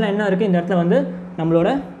 ஸோ ஆக்சுவலாக என்ன இருக்குது இந்த இடத்துல வந்து நம்மளோட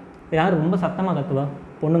யார் ரொம்ப சத்தமாக கத்துவா?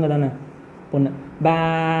 பொண்ணுங்க தானே, பொண்ணு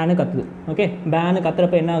பேனு கத்துது. ஓகே, பேனு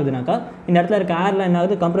கத்துறப்ப என்ன ஆகுதுனாக்கா இந்த இடத்துல இருக்க ஏர்லாம் என்ன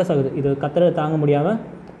ஆகுது? கம்ப்ரஸ் ஆகுது. இது கத்துறத தாங்க முடியாமல்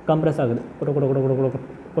கம்ப்ரஸ் ஆகுது.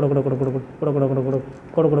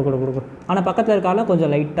 ஆனால் பக்கத்தில் இருக்கால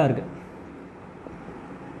கொஞ்சம் லைட்டாக இருக்குது.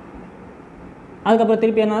 அதுக்கப்புறம்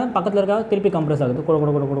திருப்பி என்ன பக்கத்தில் இருக்கா திருப்பி கம்ப்ரஸ் ஆகுது.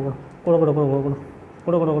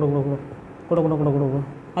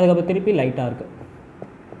 அதுக்கப்புறம் திருப்பி லைட்டாக இருக்குது.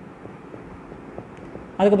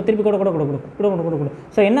 அதுக்கப்புறம் திருப்பி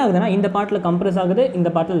ஸோ என்ன ஆகுதுன்னா இந்த பாட்டில் கம்ப்ரஸ் ஆகுது, இந்த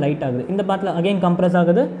பாட்டில் லைட் ஆகுது, இந்த பாட்டில் அகைன் கம்ப்ரஸ்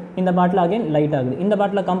ஆகுது, இந்த பாட்டில் அகைன் லைட் ஆகுது, இந்த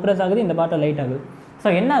பாட்டில் கம்ப்ரஸ் ஆகுது, இந்த பாட்டில் லைட் ஆகுது. ஸோ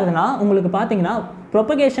என்ன ஆகுதுன்னா உங்களுக்கு பார்த்தீங்கன்னா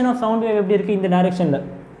ப்ரொபகேஷன் ஆஃப் சவுண்ட் வேவ் எப்படி இருக்குது? இந்த டைரெக்ஷனில்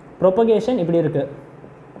ப்ரொபகேஷன் இப்படி இருக்குது.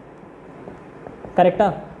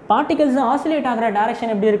 கரெக்டாக? பார்ட்டிகல்ஸ் ஆசிலேட் ஆகிற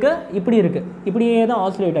டைரெக்ஷன் எப்படி இருக்குது? இப்படி இருக்குது. இப்படியே தான்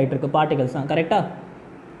ஆசிலேட் ஆகிட்டு இருக்குது பார்ட்டிகல்ஸ் தான். கரெக்டாக?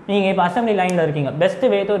 நீங்கள் இப்போ அசம்பிளி லைனில் இருக்கீங்க. பெஸ்ட்டு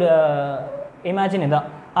வேத் ஒரு இமேஜின் இதான்.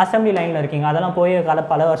 அசம்பிளி லைனில் இருக்கீங்க. அதெல்லாம் போய்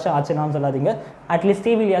பல வருஷம் ஆச்சுன்னு சொல்லாதீங்க. அட்லீஸ்ட்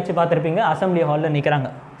டிவிலையாச்சும் பார்த்துருப்பீங்க. அசம்பிளி ஹாலில் நிற்கிறாங்க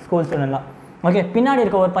ஸ்கூல் ஸ்டூடெண்ட்லாம். ஓகே, பின்னாடி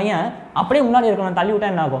இருக்க ஒரு பையன் அப்படியே முன்னாடி இருக்கணும் தள்ளி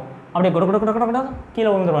விட்டால் என்ன ஆகும்? அப்படியே கூட கீழே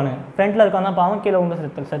விழுந்துருவானு. ஃப்ரண்ட்டில் இருக்கான் தான் பாவம், கீழே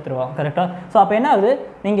விழுந்து செத்துருவான். கரெக்டாக? ஸோ அப்போ என்ன ஆகுது?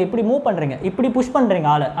 நீங்கள் இப்படி மூவ் பண்ணுறீங்க, இப்படி புஷ் பண்ணுறீங்க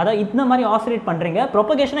ஆளை, அதாவது இந்த மாதிரி ஆசிலேட் பண்ணுறீங்க.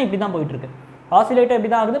 ப்ரொபகேஷனாக இப்படி தான் போயிட்டுருக்கு. ஆசிலேட்டர்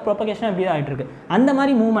இப்படி தான் ஆகுது, ப்ரொபகேஷனாக இப்படி தான் ஆகிட்டு இருக்கு. அந்த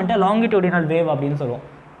மாதிரி மூவ்மெண்ட்டை லாங்கிடியூடினல் வேவ் அப்படின்னு சொல்லுவோம்.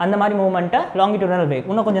 அந்த மாதிரி மூவ்மெண்ட்டை லாங்கிடியூடினல் வேவ்.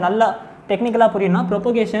 இன்னும் கொஞ்சம் நல்லா டெக்னிக்கலாக புரியணும்னா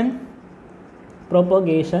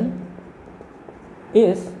propagation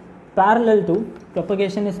is parallel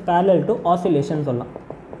to oscillation சொல்லலாம்.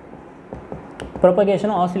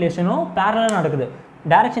 ப்ரொபகேஷனும் ஆசிலேஷனும் பேரலாக நடக்குது.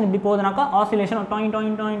 டைரக்ஷன் இப்படி போகுதுனாக்கா ஆசிலேஷன் டாயின்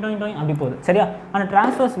அப்படி போகுது. சரியா? ஆனால்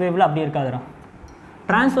ட்ரான்ஸ்வர்ஸ் வேவில் அப்படி இருக்காதுடா.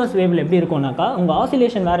 ட்ரான்ஸ்வர்ஸ் வேவில் எப்படி இருக்கும்னாக்கா உங்கள்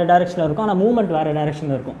ஆசிலேஷன் வேறு டைரெக்ஷனில் இருக்கும், ஆனால் மூவ்மெண்ட் வேறு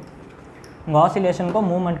டைரெக்ஷனில் இருக்கும். உங்கள் ஆசிலேஷனுக்கும்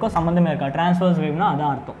மூவ்மெண்ட்க்கும் சம்மந்தமே இருக்கா. ட்ரான்ஸ்வர்ஸ் வேவ்னா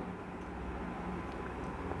அதான் அர்த்தம்.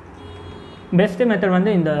 பெஸ்ட்டு மெத்தட்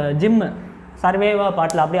வந்து இந்த ஜிம்மு சர்வேவா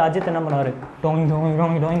பாட்டில் அப்படியே அஜித் என்ன பண்ணுவார்?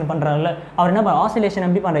 டோயிங் பண்ணுறாருல, அவர் என்ன ஆசிலேஷன்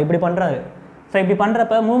எப்படி பண்ணுறாரு? இப்படி பண்ணுறாரு. ஸோ இப்படி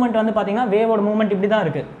பண்ணுறப்ப மூவ்மெண்ட் வந்து பார்த்தீங்கன்னா வேவோட மூவ்மெண்ட் இப்படி தான்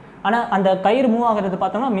இருக்குது. ஆனால் அந்த கயிறு மூவ் ஆகிறது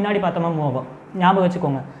பார்த்தோம்னா முன்னாடி பார்த்தோமா மூவ் ஆகும். ஞாபகம்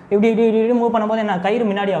வச்சுக்கோங்க. இப்படி மூவ் பண்ணும்போது என்ன கயிறு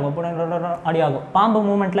முன்னாடி ஆகும், அடி ஆகும். பாம்பு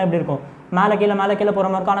மூவ்மெண்ட்லாம் எப்படி இருக்கும்? மேலே கீழே போகிற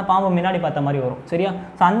மாதிரி இருக்கும், ஆனால் பாம்பு முன்னாடி பார்த்த மாதிரி வரும். சரியா?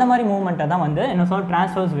 ஸோ அந்த மாதிரி மூவ்மெண்ட்டை தான் வந்து என்ன சொல்லுவோம்?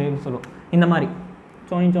 ட்ரான்ஸ்வர்ஸ் வேவ் சொல்லுவோம். இந்த மாதிரி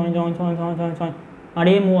சோயின்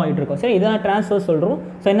அப்படியே மூவ் ஆகிட்டு இருக்கும். சரி, இதுதான் ட்ரான்ஸ்வர்ஸ் சொல்கிறோம்.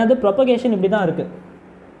 ஸோ என்னது? ப்ரொபகேஷன் இப்படி தான் இருக்குது.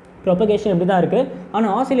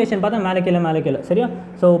 ஆனால் ஆசிலேஷன் பார்த்தா மேலே கீழே. சரியா?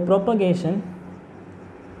 ஸோ ப்ரொபகேஷன்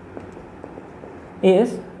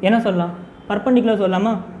இஸ் என்ன சொல்லலாம்? பர்பண்டிகுலர்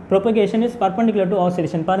சொல்லலாமா? Propagation is perpendicular to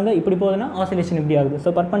oscillation. பாருங்கள், இப்படி போகுதுன்னா ஆசிலேஷன் இப்படி ஆகுது. So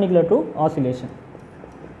perpendicular to oscillation.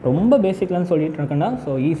 ரொம்ப பேசிக்லான்னு சொல்லிட்டு இருக்கேன்னா, ஸோ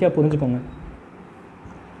ஈஸியாக புரிஞ்சுக்கோங்க.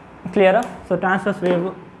 கிளியரா? ஸோ ட்ரான்ஸ்வர்ஸ் வேவ்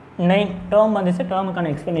 9 டேர்ம் வந்துச்சு.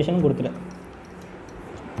 டேர்முக்கான எக்ஸ்ப்ளனேஷன் கொடுத்துட்டேன்.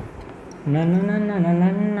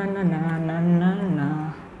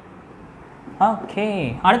 ஓகே,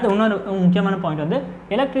 அடுத்து இன்னொரு முக்கியமான பாயிண்ட் வந்து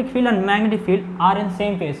electric field and magnetic field R in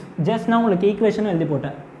same face. Just நான் உங்களுக்கு ஈக்குவேஷன் எழுதி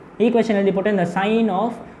போட்டேன். இந்த sign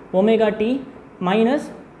of omega t minus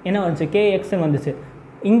என்ன வந்துச்சு? கேஎக்ஸ்ன்னு வந்துச்சு.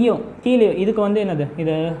 இங்கேயும் கீழே இதுக்கு வந்து என்னது?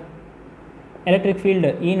 இது எலக்ட்ரிக்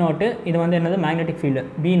ஃபீல்டு இ நாட்டு, இது வந்து என்னது? மேக்னெட்டிக் ஃபீல்டு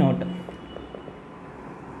பி நாட்டு.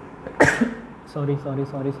 சாரி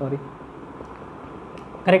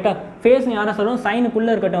கரெக்டாக? ஃபேஸ்னு யாரை சொல்லுவோம்?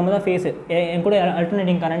 சைனுக்குள்ளே இருக்கட்டும் தான் ஃபேஸு. என் கூட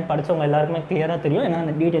அல்டர்னேட்டிங் கரண்ட் படித்தவங்க எல்லாருக்குமே கிளியராக தெரியும். ஏன்னா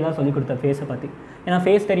அந்த டீட்டெயிலாக சொல்லி கொடுத்த ஃபேஸை பற்றி. ஏன்னா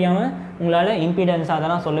ஃபேஸ் தெரியாமல் உங்களால் இம்பிடன்ஸ்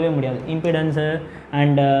அதெல்லாம் சொல்லவே முடியாது. இம்பிடன்ஸு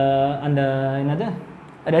அண்டு அந்த என்னது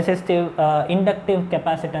ரெசிஸ்டிவ் இண்டக்டிவ்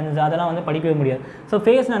கெப்பாசிட்டன்ஸ் அதெல்லாம் வந்து படிக்கவே முடியாது. ஸோ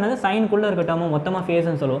ஃபேஸ்னு என்னது? சைனுக்குள்ளே இருக்கட்டும் மொத்தமாக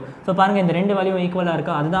ஃபேஸ்ன்னு சொல்லுவோம். ஸோ பாருங்கள், இந்த ரெண்டு வேல்யூவும் ஈக்குவலாக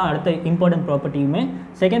இருக்கா? அதுதான் அடுத்த important ப்ராப்பர்ட்டியுமே.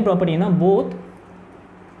 Second ப்ராப்பர்ட்டினா both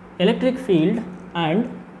electric field and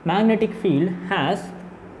magnetic field has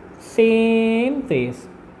same face.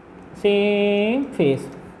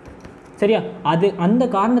 சரியா? அது அந்த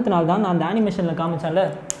காரணத்தினால தான் நான் அந்த அனிமேஷனில் காமிச்சால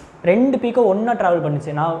 2 பீக்கும் ஒன்றா ட்ராவல்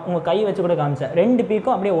பண்ணிச்சு. நான் உங்கள் கை வச்சு கூட காமிச்சேன். 2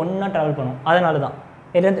 பீக்கும் அப்படியே ஒன்றா ட்ராவல் பண்ணும். அதனால தான்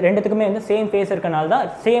ரெண்டுத்துக்குமே வந்து சேம் ஃபேஸ் இருக்கனால தான்,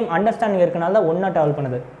 சேம் அண்டர்ஸ்டாண்டிங் இருக்கனால தான் ஒன்றா ட்ராவல்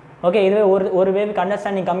பண்ணுது. ஓகே, இதுவே ஒரு வேவுக்கு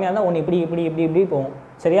அண்டர்ஸ்டாண்டிங் கம்மியாக இருந்தால் ஒன்று இப்படி போகும்.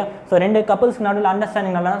 சரியா? ஸோ 2 கப்புள்ஸ்க்கு நடுவில்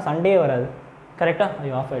அண்டர்ஸ்டாண்டிங் நல்லா சண்டே வராது. கரெக்டாக?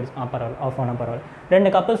 ஐயோ ஆஃப் ஆகிடுச்சு. ஆஃப் ஆனால் பரவாயில்ல.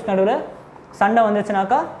 2 கப்புள்ஸ்க்கு நடுவில் சண்டை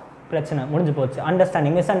வந்துச்சுனாக்கா பிரச்சனை முடிஞ்சு போச்சு.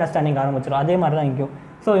 மிஸ் அண்டர்ஸ்டாண்டிங் ஆரம்பிச்சிடும். அதே மாதிரி தான் இங்கேயும்.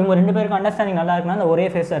 ஸோ இவங்க 2 பேருக்கும் அண்டர்ஸ்டாண்டிங் நல்லா இருக்குன்னா அந்த ஒரே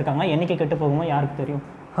ஃபேஸாக இருக்காங்க. என்னைக்கு கெட்டு போகுமோ யாருக்கு தெரியும்?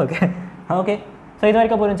 ஓகே. ஸோ இது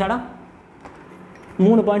வரைக்கும் புரிஞ்சாடா?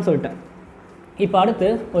 3 பாயிண்ட் சொல்லிட்டேன். இப்போ அடுத்து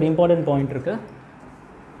ஒரு இம்பார்ட்டன்ட் பாயிண்ட் இருக்குது.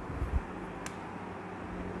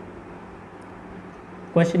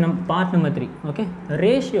 Question part number 3. Okay,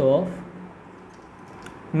 ratio of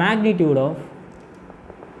magnitude of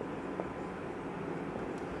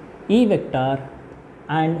E vector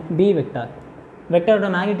and B vector. வெக்டரோட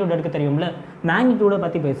magnitude எடுக்க தெரியும்ல, மேக்னிடியூடை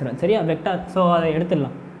பற்றி பேசுகிறேன் சரியா. வெக்டார் ஸோ அதை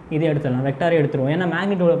எடுத்துடலாம், இது எடுத்துடலாம், வெக்டாரே எடுத்துருவோம் ஏன்னா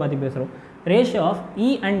மேக்னிடியூடை பற்றி பேசுகிறோம். Ratio of E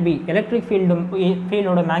and B, electric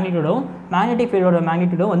ஃபீல்டோட மேக்னிடியூடும் magnetic ஃபீல்டோட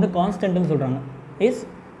மேக்னிடியூடும் வந்து கான்ஸ்டன்ட்னு சொல்கிறாங்க, இஸ்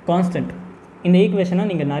கான்ஸ்டன்ட். இந்த ஈக்குவேஷனை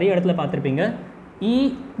நீங்கள் நிறைய இடத்துல பார்த்துருப்பீங்க. இ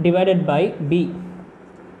டிவைடட் பை பி,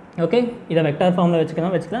 ஓகே, இதை வெக்டார் ஃபார்மில்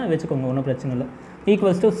வச்சுக்கோங்க, ஒன்றும் பிரச்சனை இல்லை.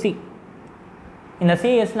 Equals to C. இந்த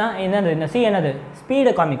சிஎஸ்லாம் என்னது, இந்த சி என்னது,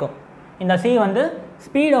 ஸ்பீடை காமிக்கும். இந்த சி வந்து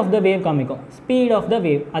ஸ்பீட் ஆஃப் த வேவ் காமிக்கும், ஸ்பீட் ஆஃப் த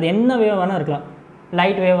வேவ். அது என்ன வேவ் வேணால் இருக்கலாம்,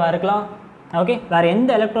 லைட் வேவாக இருக்கலாம், ஓகே, வேறு எந்த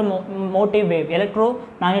எலக்ட்ரோமோட்டிவ் வேவ், எலக்ட்ரோ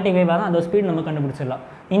மேக்னெட்டிக் வேவாக தான் அந்த ஸ்பீட் நம்ம கண்டுபிடிச்சிடலாம்.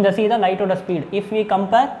 இந்த சி தான் லைட்டோட speed. If we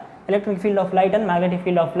compare electric field of light and magnetic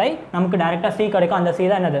field of light, நமக்கு டேரெக்டாக சி கிடைக்கும். அந்த சி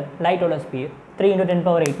தான் என்னது, லைட்டோட ஸ்பீட் 3 ×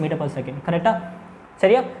 10⁸ மீட்டர்/செகண்ட். கரெக்டாக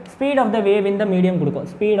சரியா. ஸ்பீட் ஆஃப் த வேவ் இந்த மீடியம் கொடுக்கும்.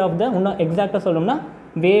 ஸ்பீட் ஆஃப் த, இன்னும் எக்ஸாக்டாக சொல்லணும்னா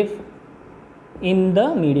வேவ் இந்த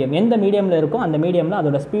மீடியம், எந்த மீடியமில் இருக்கோ அந்த மீடியமில்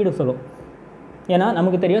அதோட ஸ்பீடு சொல்லும். ஏன்னா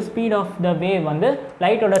நமக்கு தெரியும் ஸ்பீட் ஆஃப் த வேவ் வந்து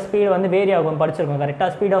லைட்டோட ஸ்பீடு வந்து வேரி ஆகும், படிச்சிருக்கோம் கரெக்டாக.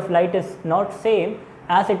 Speed of light is not same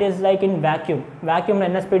as it is like in vacuum. வேக்யூமில்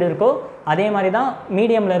என்ன ஸ்பீடு இருக்கோ அதே மாதிரி தான்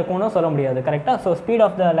மீடியமில் இருக்கும்னு சொல்ல முடியாது கரெக்டாக. So speed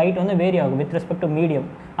of the light வந்து வேரி ஆகும் வித் ரெஸ்பெக்ட் டு மீடியம்.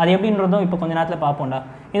 அது எப்படின்றதும் இப்போ கொஞ்சம் நேரத்தில் பார்ப்போம்டா.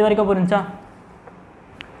 இது வரைக்கும் புரிஞ்சா?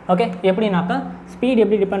 ஓகே, எப்படின்னாக்கா ஸ்பீட்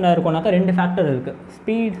எப்படி டிபெண்ட் ஆகிருக்கும்னாக்கா 2 ஃபேக்டர் இருக்குது.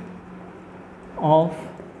 Speed of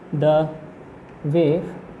the wave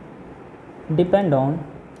depend on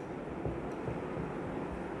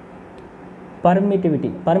permittivity.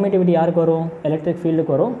 permittivity யாருக்கு வரும், எலக்ட்ரிக்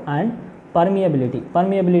ஃபீல்டுக்கு வரும். அண்ட்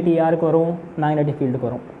permeability யாருக்கு வரும், மேக்னெட்டிக் ஃபீல்டுக்கு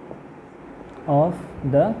வரும். ஆஃப்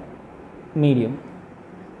த மீடியம்,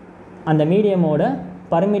 அந்த மீடியமோட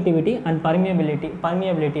permittivity அண்ட்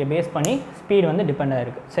permeability பேஸ் பண்ணி ஸ்பீட் வந்து டிபெண்ட்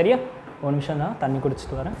ஆகிருக்கு சரியா. ஒரு நிமிஷம் தான், தண்ணி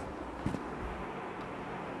குடிச்சிட்டு வரேன்.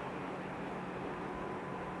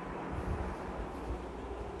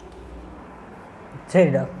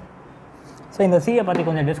 சரிடா. ஸோ இந்த சியை பற்றி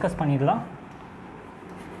கொஞ்சம் டிஸ்கஸ் பண்ணிடலாம்.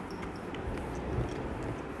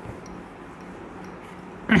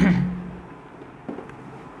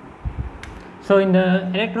 ஸோ இந்த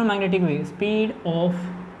electromagnetic wave speed of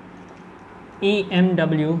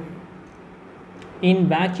EMW in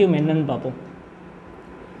vacuum என்னன்னு பார்ப்போம்.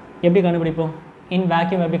 எப்படி கண்டுபிடிப்போம், இன்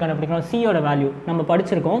வேக்யூம் எப்படி கண்டுபிடிக்கணும்? சியோட வேல்யூ நம்ம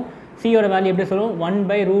படிச்சிருக்கோம். சியோட வேல்யூ எப்படி சொல்லுவோம்,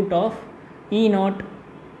 1/√of E0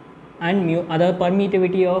 அண்ட் மியூ, அதாவது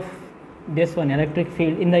permittivity of this one electric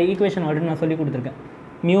field. இந்த ஈக்குவேஷன் ஆல்ரெடி நான் சொல்லி கொடுத்துருக்கேன்.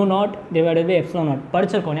 μ0 டிவைடட் பை ε0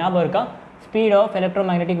 படிச்சிருக்கோம், ஞாபகம் இருக்கா? ஸ்பீட் ஆஃப்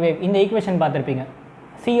எலக்ட்ரோமேக்னெட்டிக் வேவ் இந்த ஈக்குவேஷன் பார்த்துருப்பீங்க.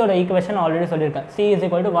 சியோட ஈக்குவேஷன் ஆல்ரெடி சொல்லியிருக்கேன். C =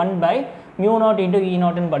 1/μ0 ×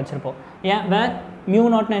 E0 படிச்சிருப்போம். ஏன் வேர்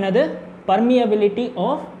μ0 என்னது, permeability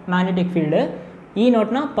of magnetic field,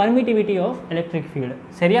 E0 permittivity of electric field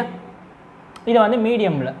சரியா. இதை வந்து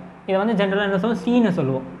மீடியமில், இதை வந்து ஜென்ரலாக என்ன சொல்லுவோம், சின்னு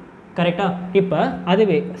சொல்லுவோம் கரெக்டாக. இப்போ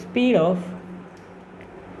அதுவே ஸ்பீட் ஆஃப்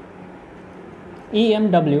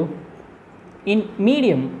EMW இன்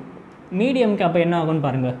மீடியம்க்கு அப்போ என்ன ஆகும்னு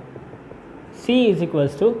பாருங்கள். C =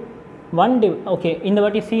 1 ஓகே, இந்த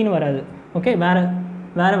வாட்டி சின்னு வராது, ஓகே,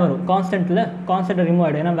 வேறு வரும். கான்ஸ்டன்ட் ரிமூவ்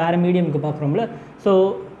ஆகிடும், ஏன்னா வேறு மீடியமுக்கு பார்க்குறோம்ல. ஸோ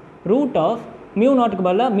 √μ0க்கு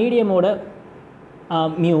பதிலாக மீடியமோட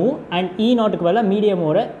மியூ அண்ட் E0க்கு பதிலாக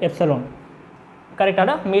மீடியமோட எப்சலோன்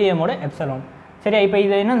கரெக்டாக, மீடியமோட எப்சலோன் சரியா. இப்போ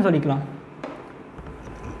இதை என்னன்னு சொல்லிக்கலாம்,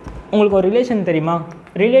 உங்களுக்கு ஒரு ரிலேஷன் தெரியுமா,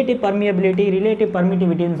 ரிலேட்டிவ் பர்மியபிலிட்டி ரிலேட்டிவ்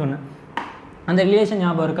பர்மிட்டிவிட்டின்னு சொன்னேன். அந்த ரிலேஷன்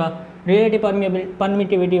ஞாபகம் இருக்கா? ரிலேட்டிவ்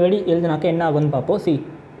பர்மிட்டிவிட்டி வழி எழுதுனாக்க என்ன ஆகுன்னு பார்ப்போம். சி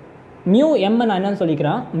μm நான் என்னன்னு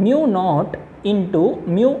சொல்லிக்கிறேன், μ0 ×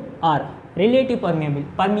 μr ரிலேட்டிவ்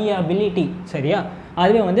பர்மியபிலிட்டி சரியா.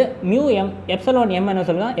 அதுவே வந்து μm எப்சலோன் m என்ன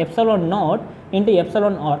சொல்லுங்கள், ε0 ×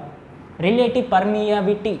 εr ரிலேட்டிவ்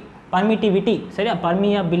பர்மிட்டிவிட்டி சரியா.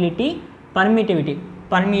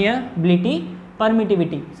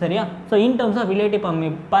 பர்மிட்டிவிட்டி சரியா. So in terms of relative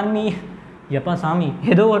எப்பா சாமி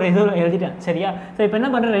ஏதோ எழுதிட்டேன் சரியா. ஸோ இப்போ என்ன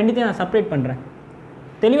பண்ணுறேன், ரெண்டுத்தையும் நான் செப்பரேட் பண்ணுறேன்.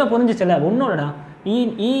 தெளிவாக புரிஞ்சிச்சுல, ஒன்றோடா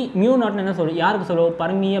μ0 என்ன சொல்லுவோம், யாருக்கு சொல்லுவோம்,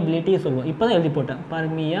 பர்மியபிலிட்டி சொல்லுவோம். இப்போ தான் எழுதி போட்டேன்,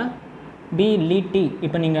 பர்மியபிலிட்டி.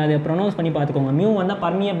 இப்போ நீங்கள் அதை ப்ரொனவுன்ஸ் பண்ணி பார்த்துக்கோங்க. மியூ வந்தால்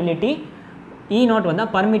பர்மியபிலிட்டி, E0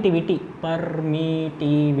 வந்தால் பர்மிட்டிவிட்டி.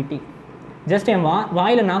 ஜஸ்ட் என்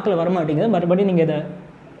வாயில் நாக்கில் வர மாட்டேங்குது, மறுபடியும் நீங்கள் இதை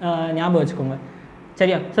ஞாபகம் வச்சுக்கோங்க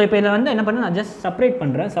சரியா. ஸோ இப்போ இதில் வந்து என்ன பண்ணேன், நான் ஜஸ்ட் செப்பரேட்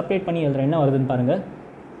பண்ணி எழுதுறேன். என்ன வருதுன்னு பாருங்கள்.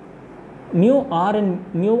 μr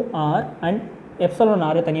அண்ட் εr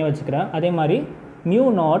தனியாக வச்சுக்கிறேன். அதே மாதிரி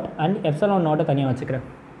μ0 அண்ட் ε0 தனியாக வச்சுக்கிறேன்.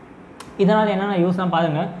 இதனால் என்னென்ன யூஸ்லாம்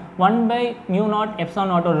பாருங்கள். 1/μ0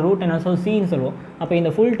 ε0 ரூட் என்ன சொல்லுவோம், சின்னு சொல்லுவோம். அப்போ இந்த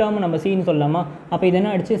ஃபுல் டேர்ம் நம்ம சின்னு சொல்லலாமா? அப்போ இது என்ன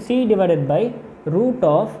ஆகிடுச்சு, C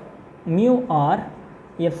 /√of μr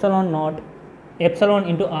ε0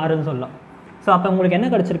 × rன்னு சொல்லலாம். ஸோ அப்போ உங்களுக்கு என்ன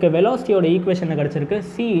கிடச்சிருக்கு, வெலாசிட்டியோட ஈக்குவேஷன் கிடச்சிருக்கு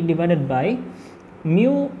c divided by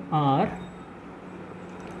mu R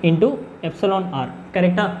into epsilon R.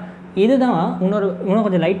 கரெக்டாக? இதுதான் இன்னும்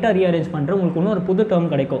கொஞ்சம் லைட்டாக ரீஅரேஞ்ச் பண்ணுறேன், உங்களுக்கு இன்னொரு புது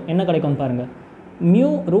டேர்ம் கிடைக்கும். என்ன கிடைக்கும் பாருங்கள், mu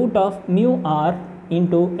root of mu R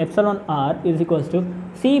into epsilon R is equals to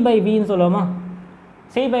c by வின்னு சொல்லுவோமா.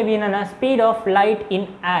 c by v என்னன்னா speed of light in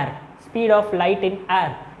air, speed of light in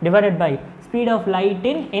air divided by speed of light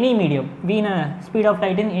in any medium. v என்ன speed of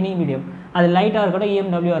light in any medium, அது லைட்டாக இருக்கட்டும்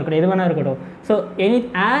EMW இருக்கட்டும் எது வேணா இருக்கட்டும். So any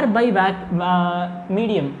air by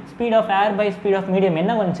medium, speed of air by speed of medium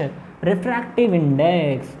என்ன வந்துச்சு, ரிஃப்ராக்டிவ்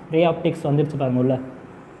இண்டெக்ஸ். ரே ஆப்டிக்ஸ் வந்துருச்சு பாருங்கள் உள்ள,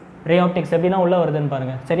 ரே ஆப்டிக்ஸ் எப்படின்னா உள்ளே வருதுன்னு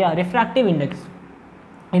பாருங்கள். சரியா? ரிஃப்ராக்டிவ் இண்டெக்ஸ்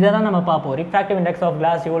இதை தான் நம்ம பார்ப்போம். ரிஃப்ராக்டிவ் இண்டெக்ஸ் ஆஃப்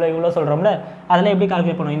கிளாஸ் இவ்வளோ சொல்கிறோம்ல, அதெல்லாம் எப்படி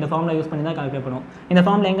கால்குலேட் பண்ணுவோம், இந்த ஃபார்மில் யூஸ் பண்ணி தான் கால்குலேட் பண்ணுவோம். இந்த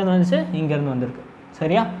ஃபார்மில் எங்கேருந்து வந்துச்சு, இங்கேருந்து வந்திருக்கு.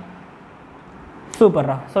 சரியா?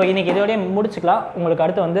 சூப்பர்ரா. ஸோ இன்றைக்கி இதோடய முடிச்சுக்கலாம். உங்களுக்கு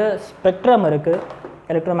அடுத்து வந்து ஸ்பெக்ட்ரம் இருக்குது,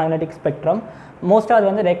 எலக்ட்ரோமேக்னெட்டிக் ஸ்பெக்ட்ரம். மோஸ்ட்டாக அது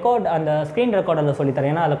வந்து ரெக்கார்ட், அந்த ஸ்க்ரீன் ரெக்கார்டரில்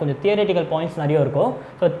சொல்லித்தரேன், ஏன்னா அதில் கொஞ்சம் தியரட்டிக்கல் பாயிண்ட்ஸ் நிறைய இருக்கும்.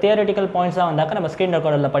 ஸோ தியரட்டிக்கல் பாயிண்ட்ஸாக வந்தாக்க நம்ம ஸ்க்ரீன்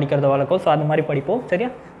ரெக்கார்டரில் படிக்கிறது வழக்கம். ஸோ அது மாதிரி படிப்போம்.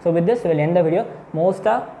 சரியா? ஸோ வித் திஸ் வில் எந்த வீடியோ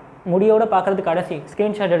மோஸ்ட்டாக முடியோட பார்க்குறது கடைசி,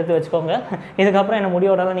 ஸ்க்ரீன்ஷாட் எடுத்து வச்சுக்கோங்க. இதுக்கப்புறம் என்ன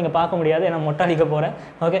முடியோடலாம் நீங்கள் பார்க்க முடியாது, ஏன்னா மொட்டை அடிக்க போகிறேன்.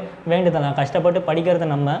 ஓகே, வேண்டுதான் நான் கஷ்டப்பட்டு படிக்கிறது.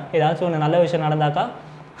 நம்ம ஏதாச்சும் ஒன்று நல்ல விஷயம் நடந்தாக்கா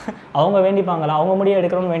அவங்க வேண்டிப்பாங்களா, அவங்க முடியை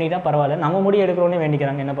எடுக்கிறோன்னு வேண்டிட்டா பரவாயில்ல, நம்ம முடியை எடுக்கிறோன்னே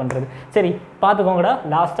வேண்டிக்கிறாங்க, என்ன பண்ணுறது. சரி பார்த்துக்கோங்கடா,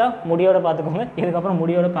 லாஸ்ட்டாக முடியோட பார்த்துக்கோங்க, இதுக்கப்புறம்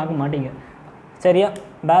முடியோட பார்க்க மாட்டீங்க. சரியா?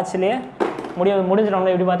 பேட்ச்லேயே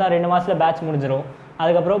முடிஞ்சிடும்ல. இப்படி பார்த்தா 2 மாதத்தில் பேட்ச் முடிஞ்சிடும்.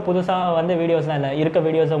 அதுக்கப்புறம் புதுசாக வந்து வீடியோஸ்லாம் இல்லை, இருக்க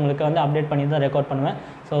வீடியோஸை உங்களுக்கு வந்து அப்டேட் பண்ணி தான் ரெக்கார்ட் பண்ணுவேன்.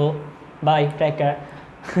 So bye, take care.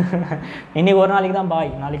 இன்றைக்கி ஒரு நாளைக்கு தான் பாய்,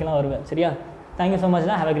 நாளைக்கெல்லாம் வருவேன். சரியா? Thank you so much.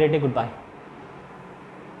 Have a great day. Good bye.